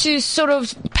to sort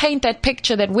of paint that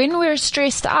picture that when we're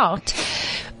stressed out,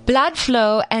 blood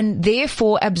flow and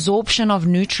therefore absorption of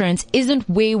nutrients isn't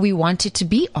where we want it to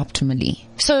be optimally.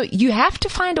 So you have to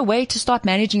find a way to start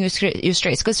managing your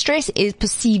stress, because stress is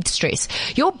perceived stress.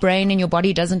 Your brain and your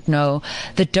body doesn't know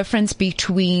the difference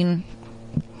between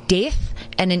death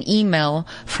and an email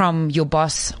from your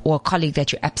boss or a colleague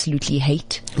that you absolutely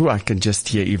hate. Oh, I can just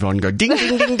hear Yvonne go ding,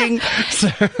 ding, ding, ding. So,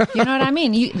 You know what I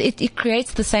mean? It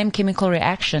creates the same chemical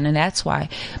reaction, and that's why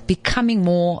becoming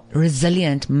more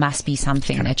resilient must be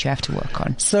something that you have to work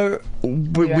on. so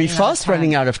we're running out of fast time.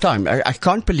 running out of time. I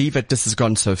can't believe that this has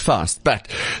gone so fast. But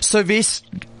so there's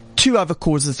two other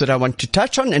causes that I want to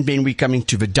touch on, and then we're coming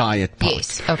to the diet part.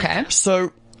 Yes. Okay.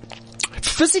 So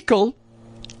physical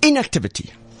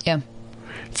inactivity. Yeah.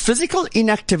 Physical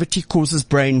inactivity causes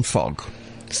brain fog.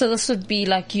 So this would be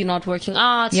like you not working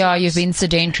out. Yeah, you've been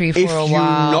sedentary for If a you're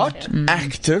while. not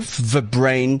active, the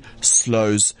brain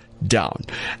slows down.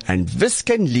 And this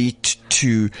can lead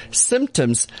to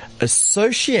symptoms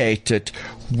associated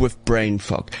with brain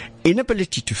fog.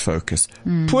 Inability to focus,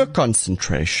 poor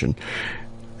concentration,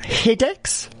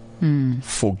 headaches,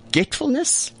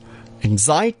 forgetfulness,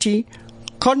 anxiety,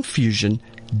 confusion,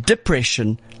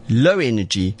 depression, low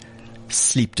energy,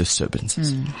 sleep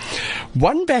disturbances.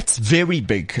 One that's very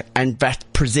big and that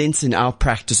presents in our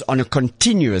practice on a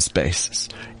continuous basis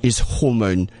is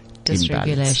hormone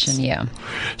Dysregulation, imbalance. yeah.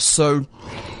 So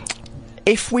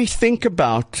if we think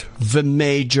about the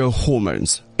major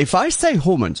hormones, if I say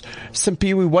hormones,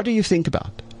 Simpiwe, what do you think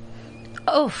about?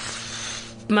 Oh,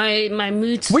 my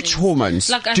mood swings. Which hormones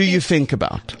Like, I do you think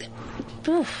about?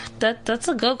 Oof, that's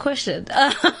a good question.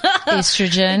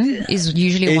 Estrogen is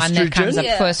usually one that comes up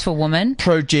Estrogen? first for women.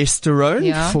 Progesterone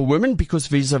Yeah. for women, because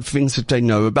these are things that they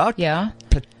know about. Yeah.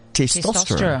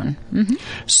 Testosterone. Testosterone.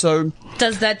 So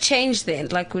Does that change then?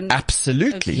 Like when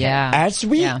absolutely. Yeah. As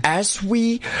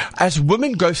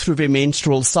women go through their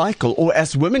menstrual cycle, or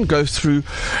as women go through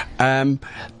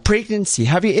pregnancy.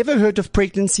 Have you ever heard of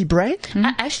pregnancy brain?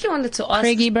 I actually wanted to ask,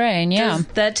 Craigie brain, yeah. does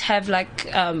that have like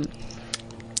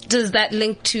does that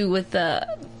link to with the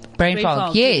Brain brain fog.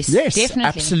 fog? Yes, Yes, definitely.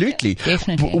 absolutely.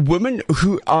 Definitely. Women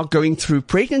who are going through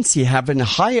pregnancy have a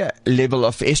higher level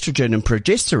of estrogen and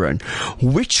progesterone,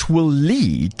 which will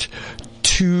lead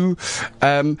to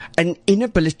an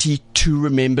inability to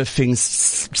remember things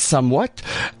somewhat.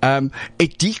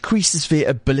 It decreases their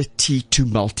ability to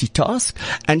multitask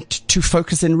and to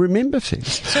focus and remember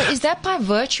things. So is that by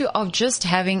virtue of just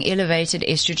having elevated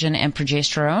estrogen and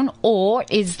progesterone, or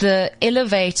is the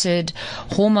elevated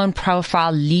hormone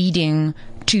profile leading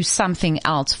to something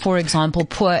else? For example,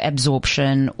 poor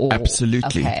absorption or...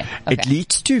 Absolutely. Okay. It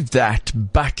leads to that,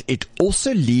 but it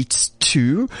also leads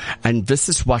to, and this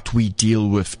is what we deal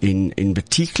with in the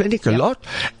T clinic a lot,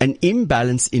 an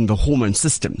imbalance in the hormone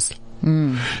systems.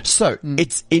 So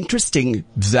it's interesting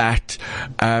that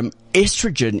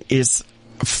estrogen is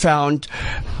found,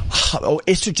 or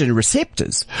estrogen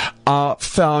receptors are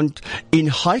found in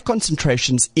high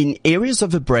concentrations in areas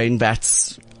of the brain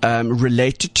that's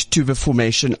related to the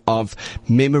formation of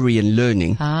memory and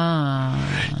learning.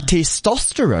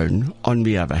 Testosterone, on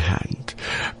the other hand,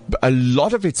 a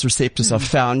lot of its receptors are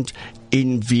found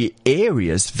in the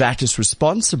areas that is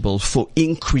responsible for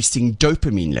increasing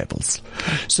dopamine levels.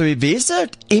 So if there's an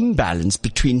imbalance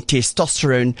between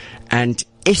testosterone and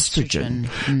estrogen,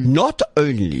 not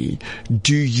only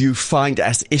do you find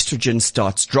as estrogen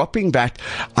starts dropping that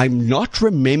I'm not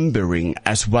remembering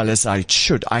as well as I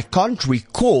should. I can't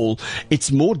recall. It's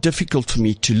more difficult for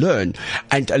me to learn.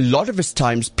 And a lot of the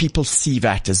times people see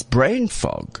that as brain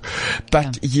fog.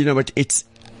 But you know what? It's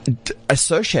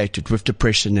associated with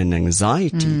depression and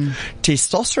anxiety.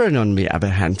 Testosterone, on the other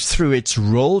hand, through its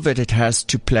role that it has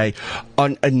to play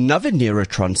on another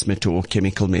neurotransmitter or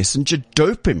chemical messenger,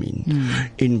 dopamine,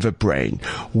 in the brain,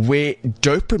 where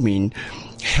dopamine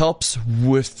helps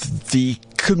with the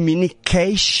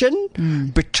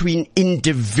communication between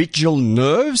individual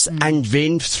nerves and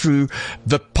then through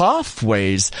the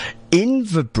pathways in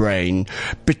the brain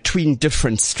between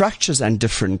different structures and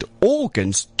different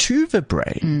organs to the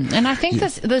brain. And I think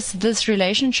this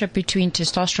relationship between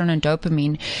testosterone and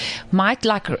dopamine might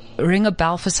like ring a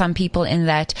bell for some people, in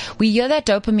that we hear that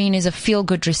dopamine is a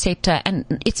feel-good receptor, and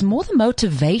it's more the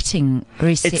motivating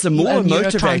receptor. It's a more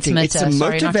motivating,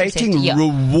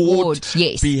 reward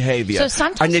yes. behavior. So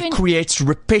sometimes and it creates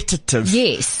repetitive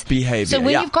behavior. So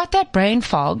when you've got that brain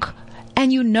fog,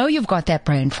 and you know you've got that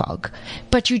brain fog,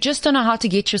 but you just don't know how to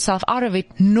get yourself out of it,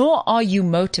 nor are you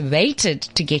motivated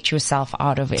to get yourself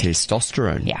out of it.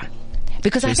 Testosterone. Yeah.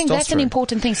 Because I think that's an Testosterone.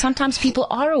 important thing. Sometimes people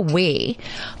are aware,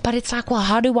 but it's like, well,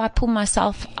 how do I pull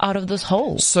myself out of this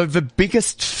hole? So the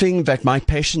biggest thing that my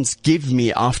patients give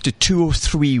me after 2 or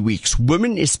 3 weeks,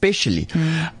 women especially,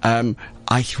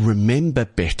 I remember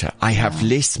better. I have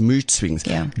less mood swings.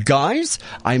 Yeah. Guys,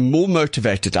 I'm more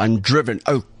motivated. I'm driven.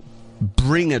 Oh,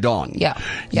 bring it on. Yeah.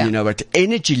 At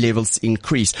energy levels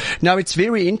increase. Now, it's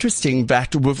very interesting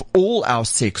that with all our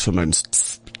sex hormones,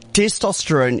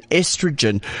 testosterone,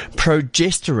 estrogen,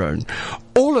 progesterone,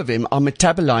 all of them are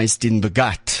metabolized in the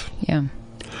gut. Yeah.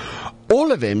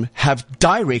 All of them have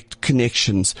direct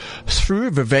connections through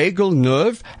the vagal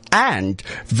nerve and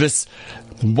this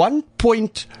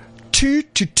 1.2 to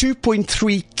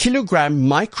 2.3 kilogram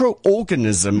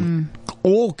microorganism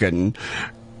organ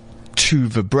to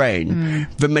the brain.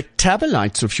 The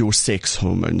metabolites of your sex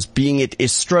hormones, being it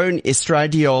estrone,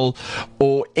 estradiol,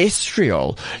 or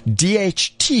estriol,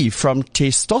 DHT from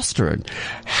testosterone,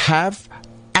 have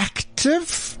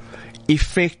active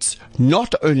effects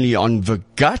not only on the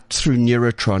gut through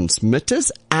neurotransmitters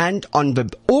and on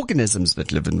the organisms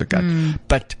that live in the gut,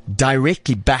 but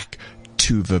directly back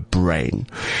to the brain.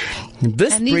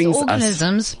 This And these brings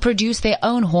organisms produce their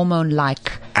own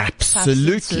hormone-like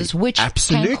Absolutely. substances, which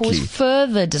Absolutely. can cause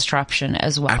further disruption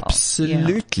as well.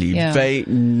 Absolutely. Yeah. They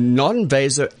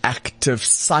non-vasoactive,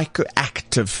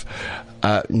 psychoactive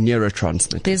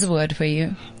neurotransmitters. There's a word for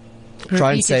you.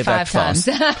 Try and Repeat say it 5 that times.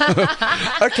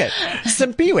 fast. Okay.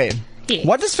 Simpiwe, Yeah.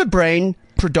 what is the brain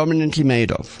predominantly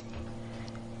made of?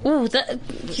 Ooh,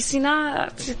 you see now,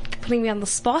 that's putting me on the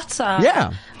spot.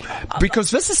 Yeah.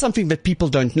 Because this is something that people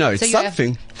don't know. So It's you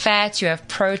something. have fats, you have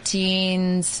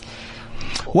proteins,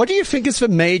 What do you think is the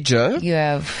major? you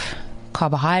have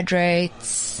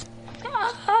carbohydrates.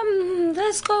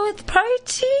 Let's go with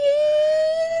protein.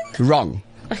 Wrong.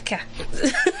 Okay.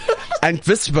 And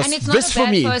this was And it's not this a for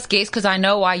bad me. first guess because I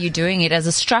know why you're doing it. As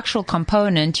a structural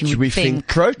component, you would We think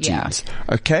Yeah. proteins.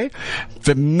 Okay.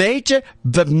 The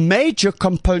major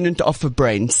component of the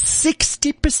brain,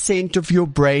 60% of your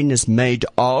brain is made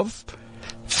of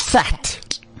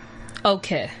fat.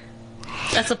 Okay.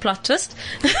 That's a plot twist.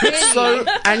 So,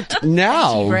 and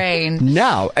now, Brain.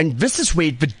 and this is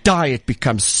where the diet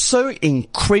becomes so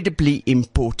incredibly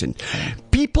important.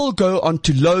 People go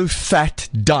onto low-fat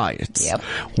diets. Yep.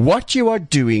 What you are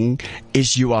doing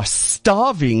is you are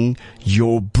starving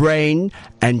your brain,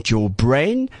 and your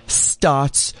brain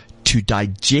starts to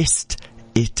digest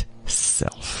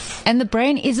itself. And the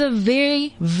brain is a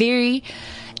very, very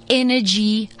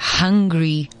energy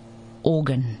hungry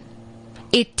organ.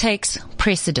 It takes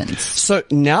precedence. So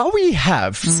now we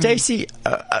have, Stacey,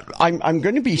 I'm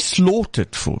going to be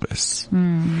slaughtered for this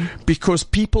because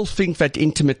people think that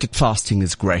intermittent fasting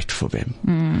is great for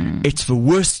them. It's the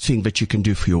worst thing that you can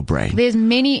do for your brain. There's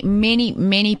many, many,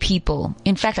 many people.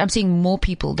 In fact, I'm seeing more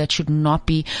people that should not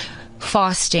be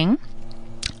fasting.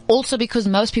 Also because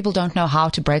most people don't know how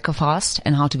to break a fast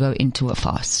and how to go into a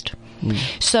fast.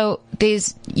 So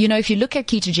there's, if you look at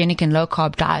ketogenic and low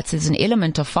carb diets, there's an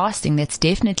element of fasting that's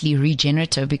definitely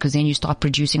regenerative because then you start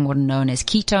producing what are known as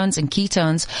ketones, and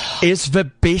ketones Is the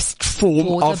best form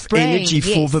for of the brain, energy for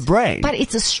yes. the brain. But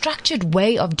it's a structured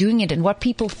way of doing it, and what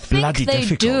people think Bloody they're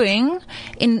difficult. doing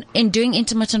in doing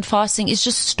intermittent fasting is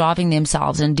just starving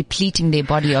themselves and depleting their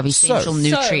body of essential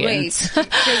nutrients. So wait,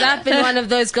 because I've been one of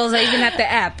those girls that even had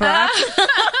the app, right?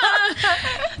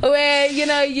 Where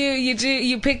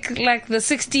you pick like the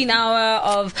 16-hour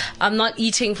of I'm not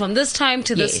eating from this time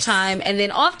to this Yes. time, and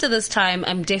then after this time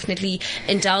I'm definitely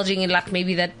indulging in like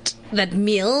maybe that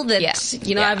meal that Yeah.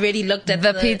 I've already looked at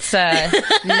The pizza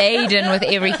laden with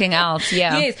everything else.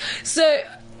 Yeah. Yes, so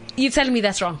you're telling me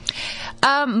that's wrong.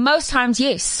 Most times,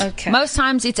 yes. Okay. Most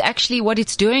times, it's actually what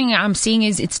it's doing. I'm seeing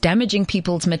is it's damaging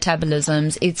people's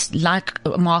metabolisms. It's like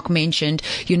Mark mentioned,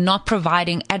 you're not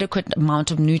providing adequate amount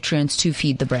of nutrients to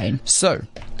feed the brain. So,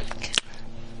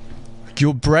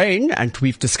 your brain, and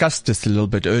we've discussed this a little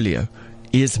bit earlier,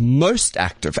 is most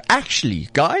active. Actually,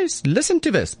 guys, listen to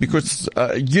this because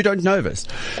you don't know this.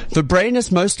 The brain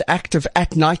is most active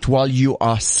at night while you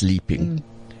are sleeping.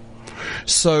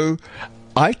 So,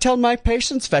 I tell my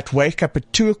patients that wake up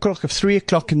at 2 o'clock or 3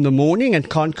 o'clock in the morning and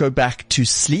can't go back to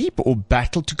sleep or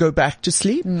battle to go back to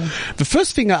sleep. The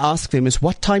first thing I ask them is,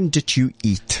 what time did you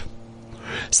eat?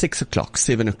 6 o'clock,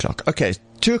 7 o'clock. Okay,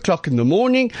 2 o'clock in the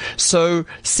morning, so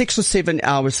 6 or 7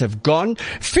 hours have gone.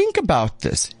 Think about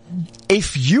this.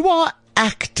 If you are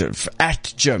active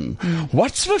at gym,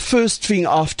 what's the first thing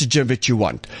after gym that you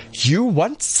want? You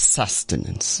want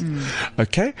sustenance.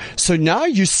 Okay? So now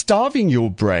you're starving your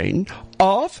brain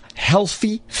of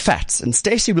healthy fats. And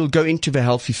Stacey will go into the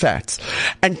healthy fats.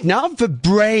 And now the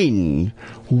brain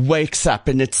wakes up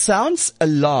and it sounds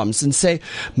alarms and say,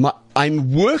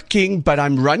 I'm working, but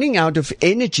I'm running out of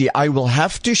energy. I will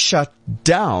have to shut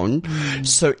down.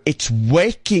 So it's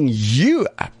waking you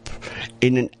up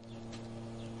in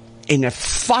a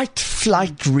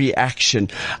fight-flight reaction.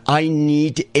 I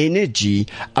need energy,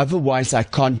 otherwise I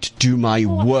can't do my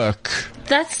work.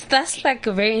 That's like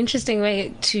a very interesting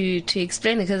way to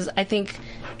explain it, because I think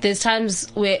there's times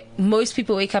where most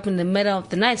people wake up in the middle of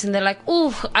the night and they're like,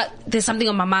 "Oh, there's something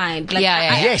on my mind." Like,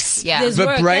 Yes, there's the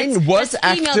work. brain was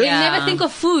That's email. active. You never think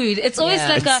of food. It's always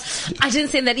like I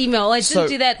didn't send that email, or I didn't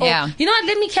do that, or you know what?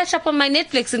 Let me catch up on my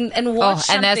Netflix and watch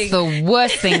something. And that's the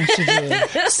worst thing to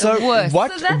do. So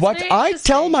what I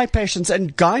tell my patients,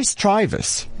 and guys, try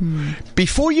this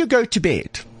before you go to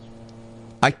bed.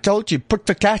 I told you, put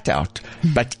the cat out,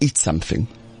 but eat something.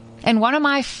 And one of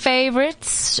my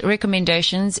favorites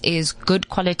recommendations is good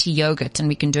quality yogurt. And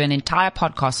we can do an entire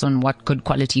podcast on what good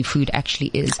quality food actually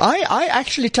is. I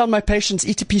actually tell my patients,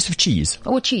 eat a piece of cheese.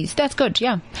 Or cheese. That's good,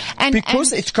 yeah. And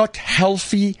because it's got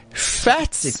healthy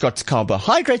fats, it's got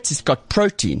carbohydrates, it's got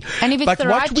protein. And if it's the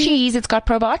right cheese, it's got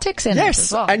probiotics in it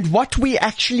as well. And what we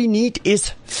actually need is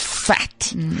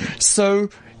fat. So,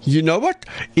 you know what?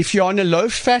 If you're on a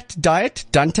low-fat diet,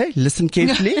 Dante, listen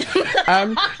carefully.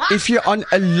 If you're on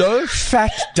a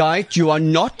low-fat diet, you are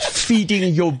not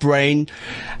feeding your brain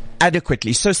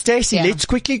adequately. So, Stacey, let's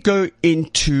quickly go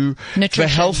into nutrition. The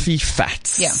healthy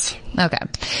fats. Yeah. Okay.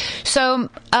 So,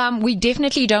 we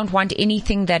definitely don't want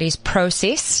anything that is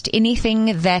processed,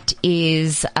 anything that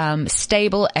is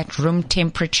stable at room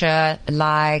temperature,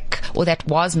 or that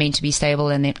was meant to be stable.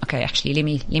 And then, okay, actually, let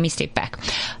me step back.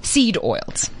 Seed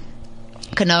oils,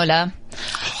 canola.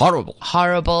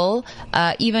 Horrible.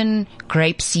 Even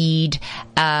grapeseed.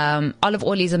 Olive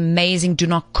oil is amazing. Do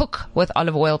not cook with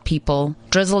olive oil, people.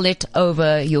 Drizzle it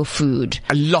over your food.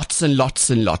 Lots and lots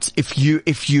and lots. If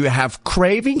you have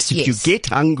cravings, if you get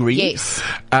hungry,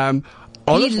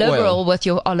 be liberal with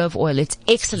your olive oil. It's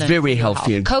excellent. Very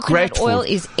healthy and coconut oil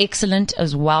is excellent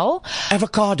as well.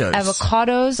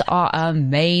 Avocados are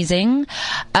amazing.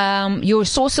 Your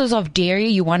sources of dairy,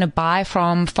 you want to buy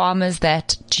from farmers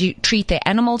that treat their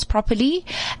animals properly,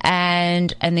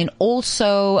 and then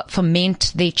also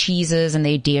ferment their cheeses and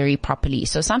their dairy properly.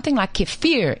 So something like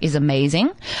kefir is amazing,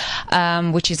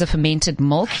 which is a fermented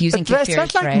milk using kefir.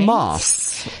 That's like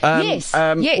Mars. Yes.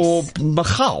 Or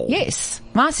Machal. Yes.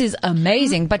 Mars is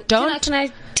amazing, but don't... Can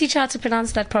I teach you how to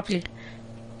pronounce that properly?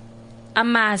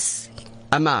 Amas.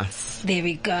 There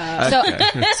we go.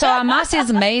 Okay. So amas is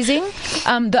amazing.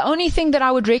 The only thing that I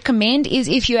would recommend is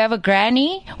if you have a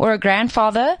granny or a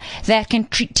grandfather that can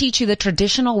teach you the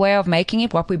traditional way of making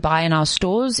it. What we buy in our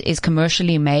stores is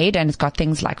commercially made, and it's got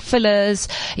things like fillers,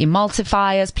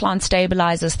 emulsifiers, plant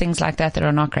stabilizers, things like that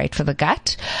are not great for the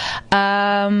gut.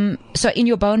 So in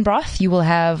your bone broth, you will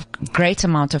have great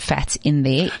amount of fats in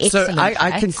there. Excellent so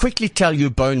I can quickly tell you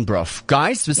bone broth.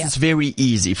 Guys, this is very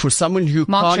easy. For someone who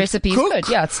Mark's can't recipe cook, is good.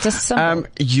 Yeah, it's just simple.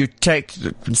 You take,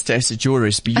 Stacey, it's your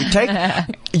recipe.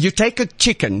 You take a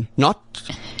chicken, not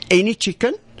any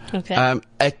chicken. Okay.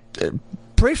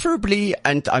 Preferably,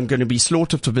 and I'm going to be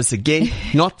slaughtered for this again,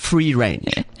 not free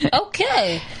range.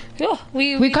 Okay.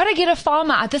 We got to get a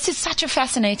farmer. This is such a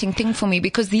fascinating thing for me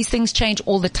because these things change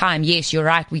all the time. Yes, you're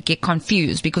right. We get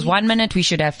confused because 1 minute we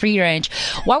should have free range.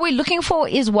 What we're looking for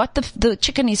is what the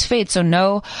chicken is fed. So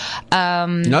no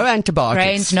antibiotics.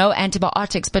 Grains, no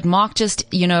antibiotics. But Mark just,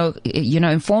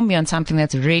 informed me on something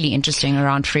that's really interesting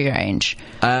around free range.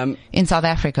 In South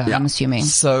Africa, I'm assuming.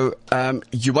 So,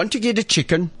 you want to get a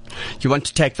chicken. You want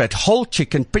to take that whole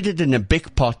chicken, put it in a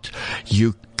big pot.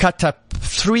 You cut up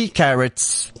 3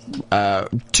 carrots,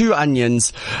 2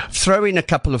 onions, throw in a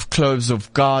couple of cloves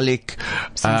of garlic,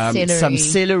 some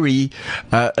celery,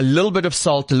 a little bit of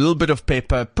salt, a little bit of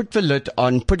pepper, put the lid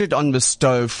on, put it on the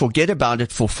stove, forget about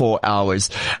it for 4 hours,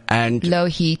 and low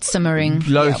heat, simmering.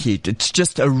 Heat. It's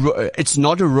just it's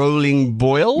not a rolling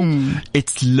boil.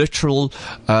 It's literal,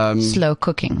 slow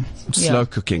cooking. Slow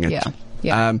cooking it.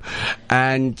 Yeah.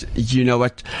 And you know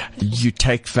what? You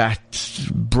take that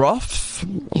broth,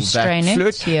 you strain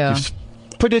it, you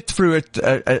put it through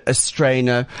a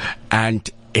strainer, and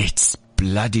it's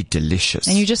bloody delicious.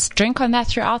 And you just drink on that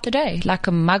throughout the day, like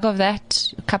a mug of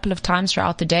that a couple of times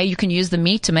throughout the day. You can use the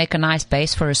meat to make a nice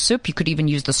base for a soup. You could even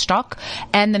use the stock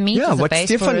and the meat as a base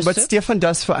for a soup. What Stefan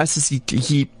does for us is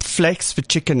he flakes the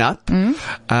chicken up,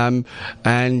 and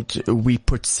we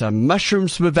put some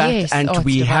mushrooms with that, and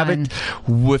we have it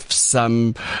with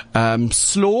some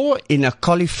slaw in a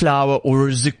cauliflower or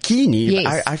a zucchini.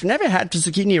 Yes. I've never had the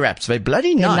zucchini wraps. They're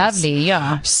bloody nice. They're lovely,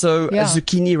 yeah. So a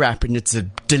zucchini wrap, and it's a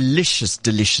delicious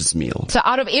meal. So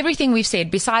out of everything we've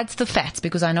said, besides the fats,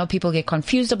 because I know people get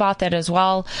confused about that as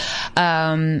well,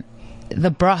 the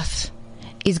broth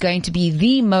is going to be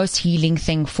the most healing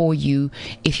thing for you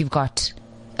if you've got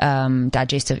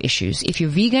digestive issues. If you're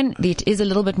vegan, it is a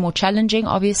little bit more challenging,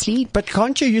 obviously. But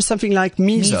can't you use something like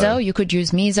miso? You could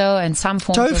use miso and some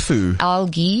forms Tofu. of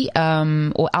algae,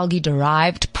 or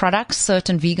algae-derived products.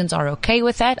 Certain vegans are okay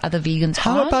with that. Other vegans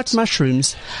How aren't. about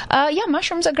mushrooms? Yeah,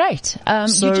 mushrooms are great. So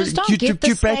you just don't get the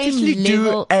you same basically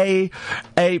level. do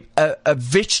a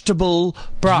vegetable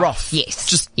broth. Yes.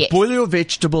 Just Yes. boil your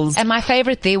vegetables. And my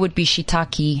favorite there would be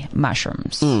shiitake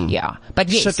mushrooms. Yeah. But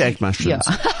yes. Shiitake mushrooms.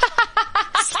 Yeah.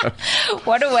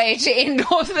 What a way to end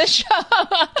off the show.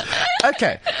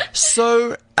 Okay.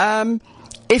 So,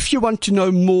 if you want to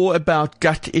know more about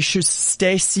gut issues,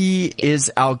 Stacey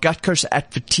is our gut coach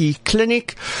at the T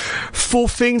Clinic for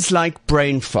things like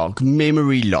brain fog,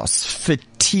 memory loss,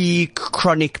 fatigue,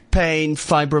 chronic pain,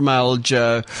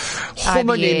 fibromyalgia,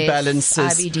 hormone IBS,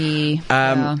 imbalances.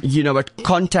 IBD. You know what?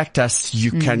 Contact us.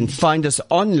 You can find us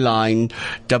online,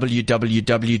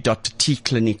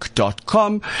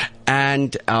 www.tclinic.com,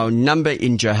 and our number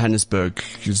in Johannesburg,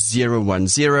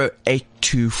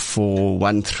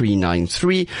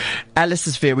 010-824-1393. Alice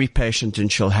is very patient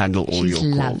and she'll handle all She's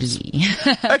your calls. lovely.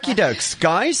 Okie dokes,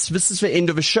 guys. This is the end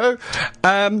of the show.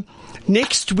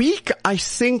 Next week, I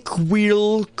think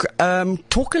we'll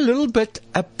talk a little bit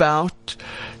about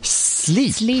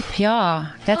sleep. Sleep,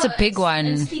 yeah. That's a big one.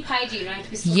 And sleep hygiene, right?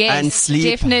 Yes, And sleep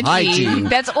definitely. hygiene.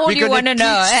 That's all We're you want to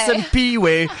know. Teach some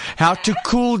Piwe how to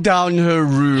cool down her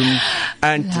room.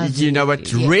 And you know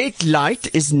what? Yes. Red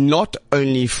light is not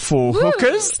only for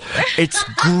hookers. It's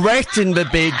great in the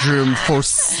bedroom for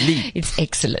sleep. It's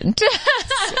excellent.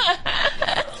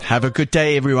 Have a good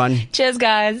day, everyone. Cheers,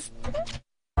 guys.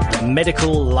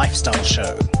 Medical Lifestyle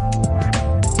Show.